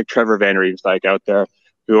guys like Trevor Van Riemsdyk out there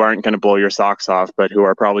who aren't going to blow your socks off, but who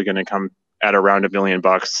are probably going to come at around $1 million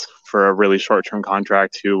for a really short-term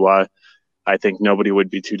contract who I think nobody would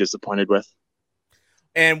be too disappointed with.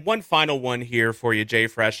 And one final one here for you,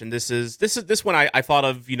 JFresh, and this one I thought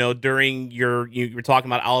of, during you were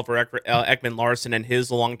talking about Oliver Ekman-Larsson and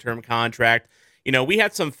his long-term contract. We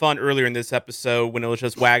had some fun earlier in this episode when it was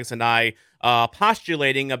just Wags and I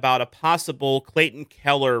postulating about a possible Clayton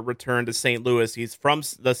Keller return to St. Louis. He's from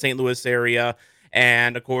the St. Louis area.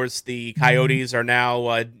 And of course, the Coyotes are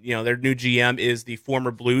now, their new GM is the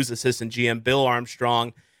former Blues assistant GM, Bill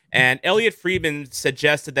Armstrong. And Elliot Friedman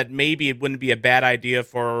suggested that maybe it wouldn't be a bad idea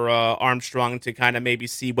for Armstrong to kind of maybe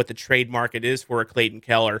see what the trade market is for a Clayton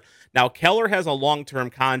Keller. Now, Keller has a long-term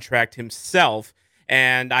contract himself,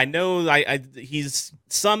 and I know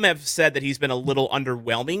some have said that he's been a little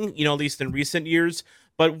underwhelming, at least in recent years.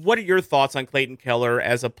 But what are your thoughts on Clayton Keller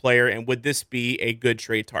as a player, and would this be a good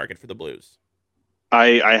trade target for the Blues?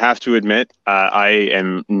 I have to admit, I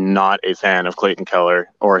am not a fan of Clayton Keller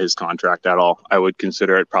or his contract at all. I would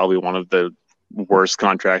consider it probably one of the worst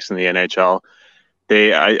contracts in the NHL.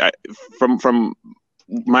 From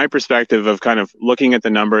my perspective of kind of looking at the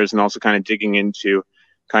numbers and also kind of digging into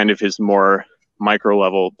kind of his more micro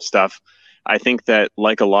level stuff, I think that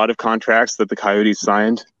like a lot of contracts that the Coyotes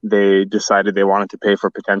signed, they decided they wanted to pay for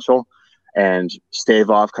potential and stave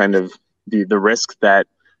off kind of the risk that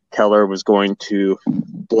Keller was going to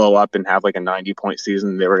blow up and have like a 90-point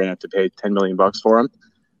season. They were going to have to pay $10 million for him.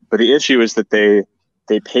 But the issue is that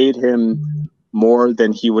they paid him more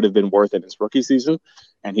than he would have been worth in his rookie season,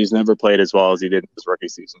 and he's never played as well as he did in his rookie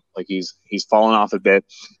season. Like he's fallen off a bit.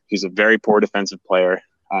 He's a very poor defensive player.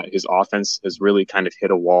 His offense has really kind of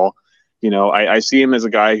hit a wall. I see him as a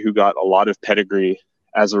guy who got a lot of pedigree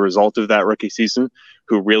as a result of that rookie season,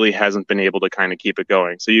 who really hasn't been able to kind of keep it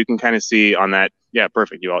going. So you can kind of see on that. Yeah,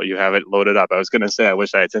 perfect. You have it loaded up. I was going to say, I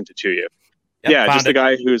wish I had sent it to you. Yep, just a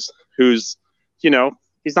guy who's,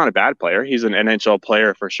 he's not a bad player. He's an NHL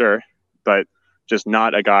player for sure, but just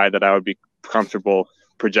not a guy that I would be comfortable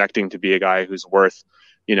projecting to be a guy who's worth,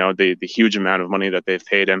 the huge amount of money that they've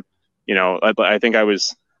paid him. I think I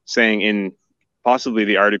was saying in possibly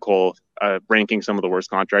the article ranking some of the worst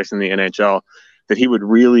contracts in the NHL that he would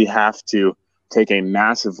really have to take a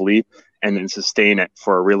massive leap and then sustain it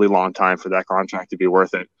for a really long time for that contract to be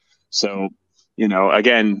worth it. So,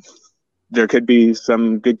 again, there could be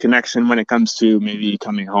some good connection when it comes to maybe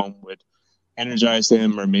coming home would energize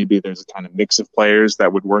him, or maybe there's a kind of mix of players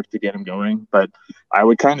that would work to get him going. But I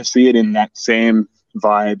would kind of see it in that same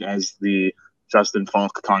vibe as the Justin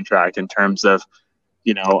Falk contract in terms of,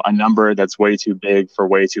 a number that's way too big for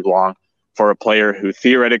way too long for a player who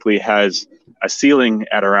theoretically has a ceiling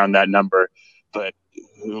at around that number, but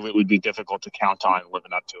who it would be difficult to count on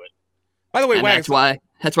living up to it. By the way, Wags,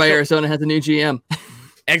 that's why Arizona has a new GM.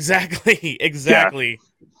 Exactly.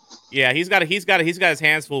 Yeah, he's got his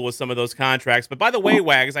hands full with some of those contracts. But by the way,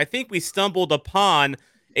 Wags, I think we stumbled upon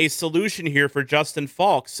a solution here for Justin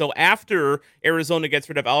Falk. So after Arizona gets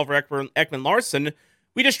rid of Oliver Ekman-Larsson,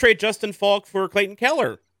 we just trade Justin Falk for Clayton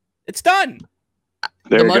Keller. It's done.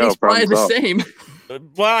 The money's probably the same.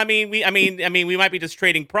 Well, we might be just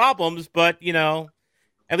trading problems, but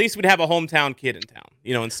at least we'd have a hometown kid in town,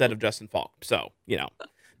 instead of Justin Falk. So,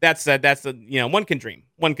 That's one can dream.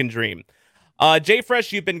 One can dream.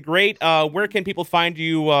 JFresh, you've been great. Where can people find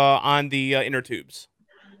you on the inner tubes?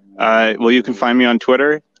 Well, you can find me on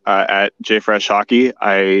Twitter at JFresh Hockey.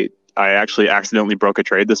 I actually accidentally broke a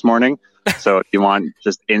trade this morning. So if you want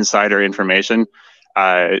just insider information,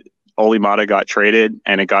 Oli Mata got traded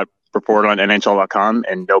and it got reported on NHL.com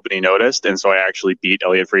and nobody noticed. And so I actually beat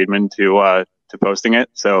Elliot Friedman to posting it.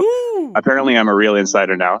 So apparently I'm a real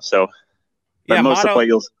insider now. So but yeah, most of what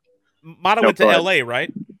you'll Mata went to LA,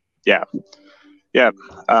 right? Yeah. Yeah.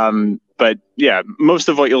 But yeah, most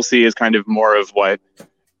of what you'll see is kind of more of what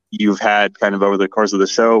you've had kind of over the course of the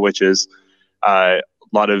show, which is a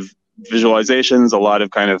lot of visualizations, a lot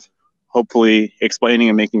of kind of hopefully explaining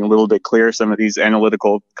and making a little bit clear some of these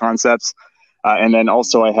analytical concepts. And then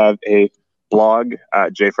also I have a blog,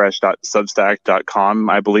 jfresh.substack.com,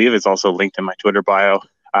 I believe. It's also linked in my Twitter bio.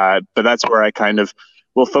 But that's where I kind of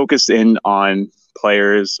will focus in on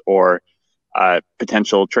players or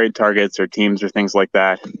potential trade targets or teams or things like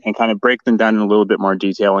that, and kind of break them down in a little bit more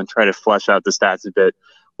detail and try to flesh out the stats a bit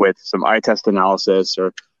with some eye test analysis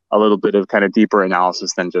or a little bit of kind of deeper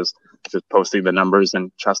analysis than just posting the numbers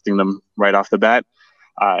and trusting them right off the bat.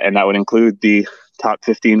 And that would include the top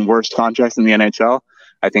 15 worst contracts in the NHL.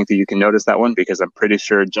 I think that you can notice that one because I'm pretty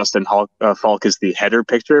sure Justin Falk is the header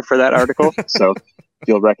picture for that article. So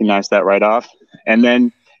you'll recognize that right off. And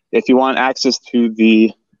then if you want access to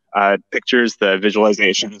the pictures, the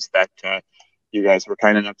visualizations that you guys were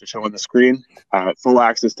kind enough to show on the screen, full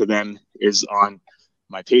access to them is on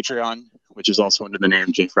my Patreon, which is also under the name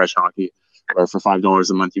JFresh Hockey, where for $5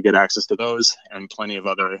 a month you get access to those and plenty of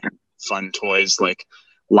other fun toys like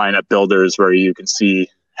lineup builders where you can see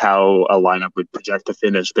how a lineup would project to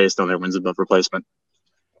finish based on their wins above replacement.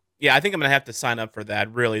 Yeah, I think I'm going to have to sign up for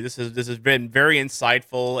that. Really, this has been very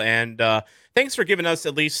insightful, and thanks for giving us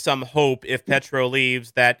at least some hope if Petro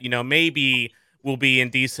leaves that maybe we'll be in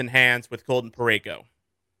decent hands with Colton Parayko.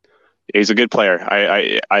 He's a good player.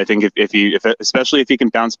 I think if especially if he can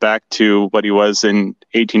bounce back to what he was in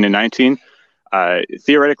 18 and 19,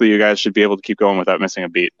 theoretically you guys should be able to keep going without missing a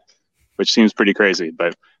beat, which seems pretty crazy,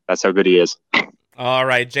 but that's how good he is. All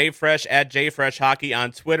right, JFresh at JFresh Hockey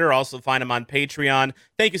on Twitter. Also find him on Patreon.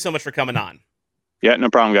 Thank you so much for coming on. Yeah, no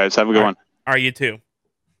problem, guys. Have a good one. All right, you too.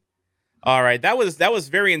 All right, that was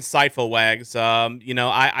very insightful, Wags.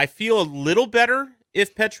 I feel a little better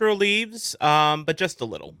if Petro leaves, but just a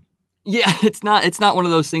little. Yeah, it's not one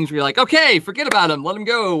of those things where you're like, okay, forget about him, let him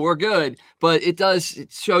go, we're good. But it does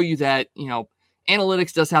show you that,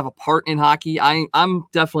 analytics does have a part in hockey. I'm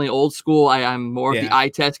definitely old school. I'm more of the eye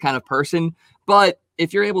test kind of person. But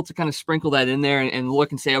if you're able to kind of sprinkle that in there and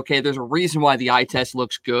look and say, okay, there's a reason why the eye test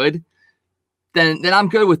looks good, then I'm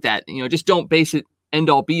good with that. Just don't base it end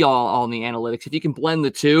all be all on the analytics. If you can blend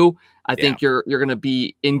the two, I think you're going to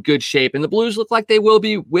be in good shape. And the Blues look like they will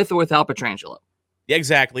be with or without Pietrangelo. Yeah,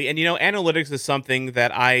 exactly. And, analytics is something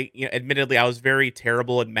that admittedly, I was very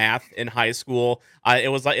terrible at math in high school. It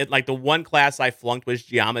was like the one class I flunked was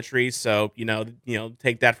geometry. So,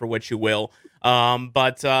 take that for what you will.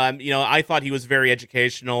 But I thought he was very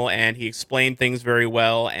educational and he explained things very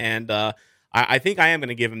well. And I think I am going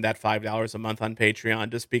to give him that $5 a month on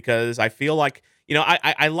Patreon just because I feel like,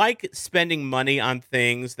 I like spending money on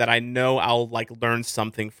things that I know I'll learn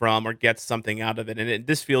something from or get something out of it. And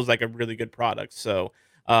this feels like a really good product. So,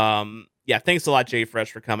 thanks a lot, JFresh,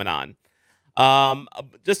 for coming on.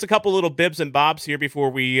 Just a couple little bibs and bobs here before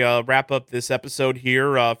we wrap up this episode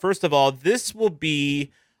here. First of all, this will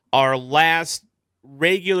be our last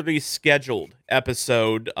regularly scheduled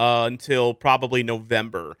episode until probably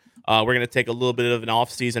November. We're going to take a little bit of an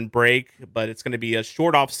off-season break, but it's going to be a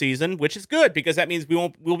short off-season, which is good because that means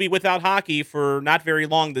we'll be without hockey for not very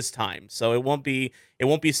long this time. So it won't be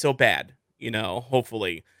so bad,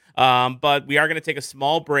 hopefully. But we are going to take a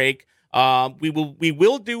small break. We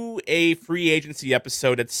will do a free agency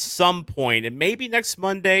episode at some point. It may be next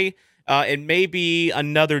Monday. It may be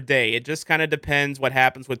another day. It just kind of depends what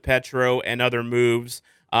happens with Petro and other moves.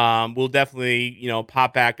 We'll definitely,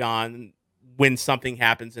 pop back on when something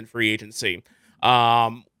happens in free agency.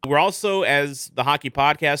 We're also, as the Hockey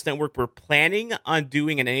Podcast Network, we're planning on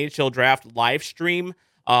doing an NHL draft live stream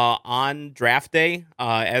on draft day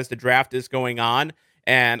as the draft is going on.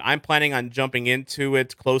 And I'm planning on jumping into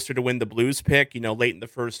it closer to when the Blues pick, late in the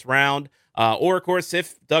first round. Or, of course,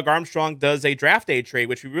 if Doug Armstrong does a draft day trade,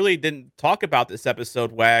 which we really didn't talk about this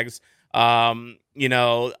episode, Wags. I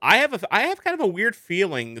have kind of a weird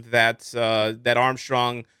feeling that that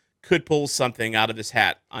Armstrong could pull something out of his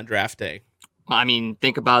hat on draft day. I mean,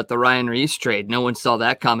 think about the Ryan Reeves trade. No one saw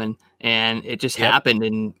that coming, and it just happened.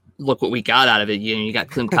 And look what we got out of it. You got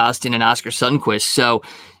Klim Kostin and Oscar Sundqvist. So,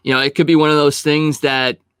 it could be one of those things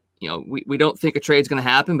that, we don't think a trade's going to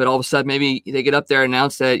happen, but all of a sudden maybe they get up there and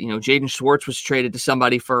announce that, Jaden Schwartz was traded to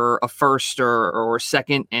somebody for a first or a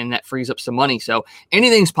second, and that frees up some money. So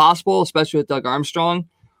anything's possible, especially with Doug Armstrong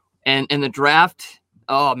and the draft.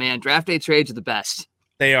 Oh man, draft day trades are the best.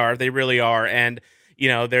 They are. They really are. And,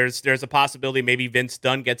 there's a possibility maybe Vince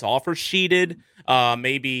Dunn gets offer sheeted.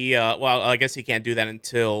 Maybe, I guess he can't do that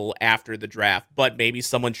until after the draft, but maybe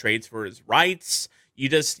someone trades for his rights.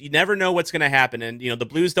 You never know what's going to happen. And, the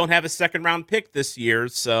Blues don't have a second round pick this year.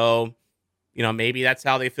 So, maybe that's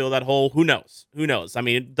how they fill that hole. Who knows? I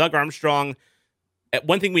mean, Doug Armstrong,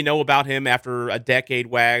 one thing we know about him after a decade,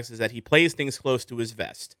 Wags, is that he plays things close to his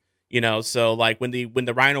vest. So like when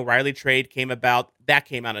the Ryan O'Reilly trade came about, that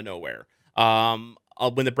came out of nowhere.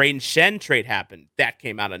 When the Braden Shen trade happened, that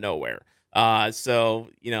came out of nowhere. So,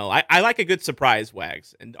 I like a good surprise,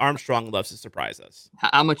 Wags, and Armstrong loves to surprise us.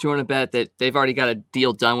 How much you want to bet that they've already got a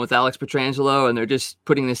deal done with Alex Pietrangelo and they're just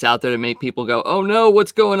putting this out there to make people go, oh no,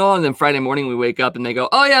 what's going on? And then Friday morning we wake up and they go,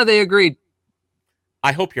 oh yeah, they agreed.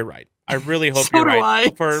 I hope you're right. I really hope you're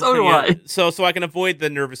right. So do I. So I can avoid the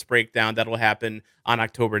nervous breakdown that'll happen on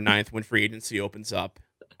October 9th when free agency opens up.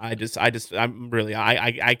 I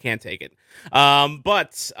can't take it.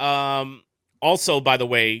 But also, by the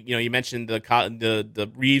way, you mentioned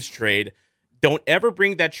the Reeves trade. Don't ever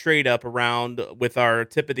bring that trade up around with our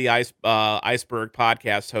Tip of the Iceberg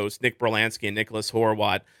podcast hosts, Nick Berlansky and Nicholas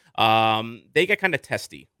Horwath. They get kind of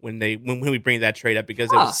testy when we bring that trade up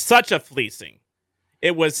because it was such a fleecing.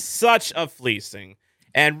 It was such a fleecing.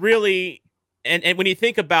 And really, and when you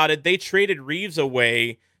think about it, they traded Reeves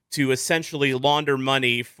away to essentially launder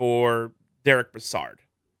money for Derek Brassard.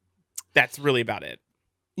 That's really about it.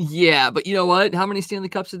 Yeah, but you know what? How many Stanley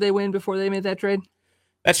Cups did they win before they made that trade?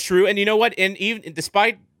 That's true. And you know what? And even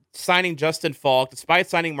despite signing Justin Falk, despite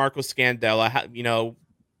signing Marco Scandella,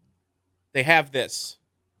 they have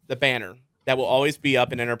the banner that will always be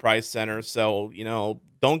up in Enterprise Center. So,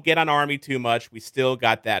 don't get on Army too much. We still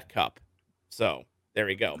got that cup. So there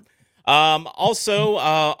we go. Also,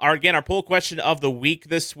 our poll question of the week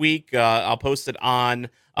this week, I'll post it on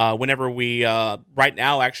whenever we, right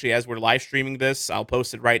now, actually, as we're live streaming this, I'll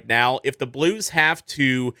post it right now. If the Blues have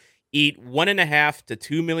to eat $1.5 to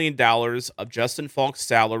 $2 million of Justin Falk's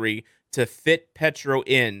salary to fit Petro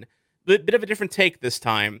in, a bit of a different take this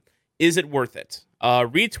time, is it worth it?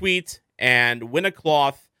 Retweet and win a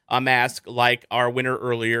cloth, a mask like our winner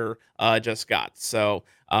earlier just got. So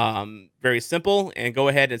very simple, and go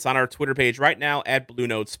ahead. It's on our Twitter page right now at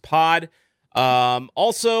Bluenotes Pod.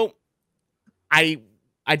 Also, I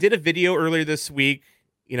did a video earlier this week.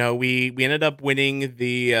 We ended up winning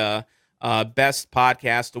the Best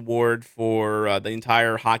Podcast Award for the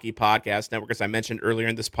entire Hockey Podcast Network, as I mentioned earlier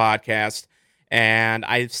in this podcast. And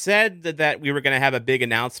I said that we were going to have a big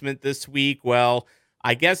announcement this week. Well,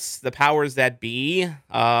 I guess the powers that be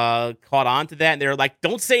caught on to that, and they're like,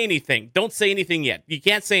 don't say anything. Don't say anything yet. You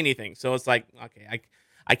can't say anything. So it's like, okay,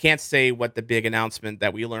 I can't say what the big announcement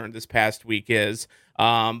that we learned this past week is.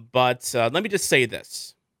 But let me just say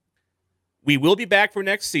this. We will be back for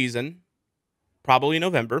next season, probably in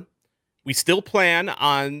November. We still plan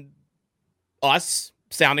on us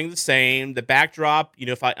sounding the same. The backdrop,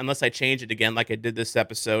 unless I change it again like I did this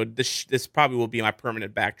episode, this probably will be my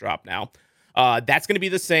permanent backdrop now. That's going to be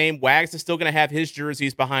the same. Wags is still going to have his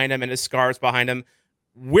jerseys behind him and his scarves behind him.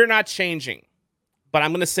 We're not changing. But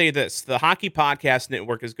I'm going to say this. The Hockey Podcast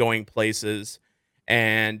Network is going places,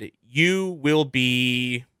 and you will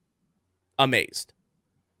be amazed.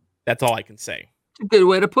 That's all I can say. Good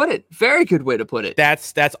way to put it. Very good way to put it.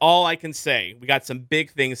 That's all I can say. We got some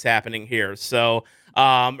big things happening here. So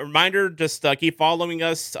a reminder, just keep following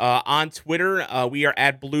us on Twitter. We are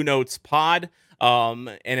at Bluenotes Pod.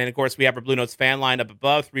 And then, of course, we have our Blue Notes fan line up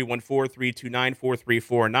above,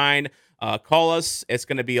 314-329-4349. Call us. It's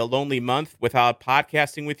going to be a lonely month without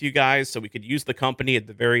podcasting with you guys, so we could use the company at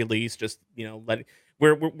the very least. Just,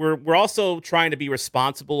 we're also trying to be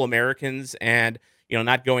responsible Americans and,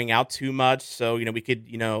 not going out too much. So, we could,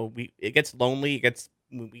 it gets lonely.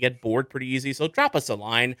 We get bored pretty easy. So drop us a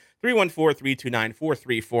line,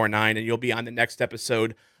 314-329-4349, and you'll be on the next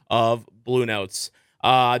episode of Blue Notes.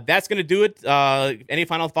 That's going to do it. Any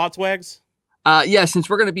final thoughts, Wags? Yeah, since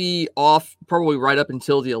we're going to be off probably right up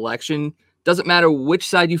until the election, doesn't matter which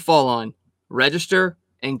side you fall on, register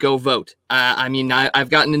and go vote. I've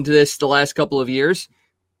gotten into this the last couple of years.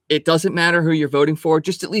 It doesn't matter who you're voting for.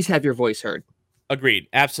 Just at least have your voice heard. Agreed.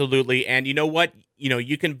 Absolutely. And you know what?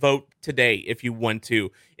 You can vote today if you want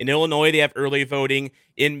to. In Illinois, they have early voting.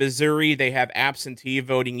 In Missouri, they have absentee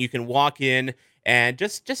voting. You can walk in and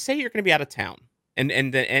just say you're going to be out of town,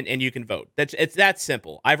 and you can vote. It's that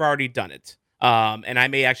simple. I've already done it, and I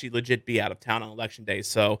may actually legit be out of town on election day,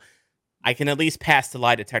 so I can at least pass the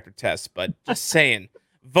lie detector test. But just saying,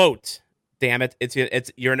 vote. Damn it!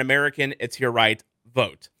 It's you're an American. It's your right.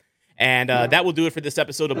 Vote. And that will do it for this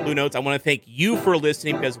episode of Blue Notes. I want to thank you for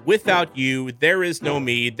listening, because without you, there is no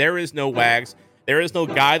me, there is no Wags, there is no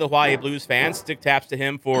Guy the Hawaii Blues fan. Stick taps to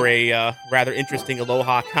him for a rather interesting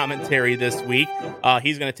Aloha commentary this week.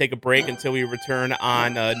 He's going to take a break until we return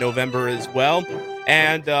on November as well.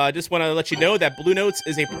 And just want to let you know that Blue Notes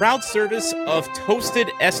is a proud service of Toasted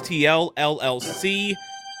STL LLC.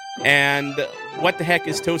 And what the heck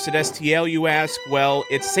is Toasted STL, you ask? Well,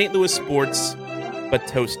 it's St. Louis sports, but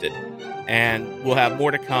toasted. And we'll have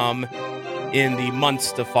more to come in the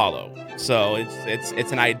months to follow. So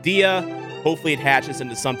it's an idea. Hopefully it hatches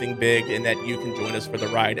into something big, and that you can join us for the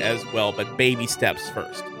ride as well, but baby steps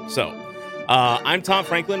first. So I'm Tom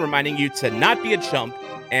Franklin, reminding you to not be a chump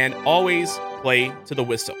and always play to the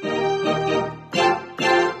whistle.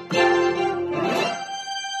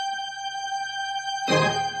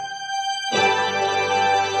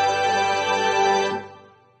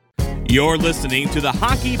 You're listening to the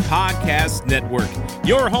Hockey Podcast Network,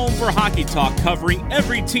 your home for hockey talk covering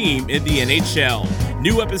every team in the NHL.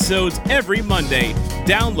 New episodes every Monday.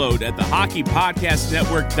 Download at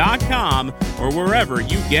thehockeypodcastnetwork.com or wherever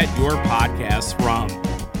you get your podcasts from.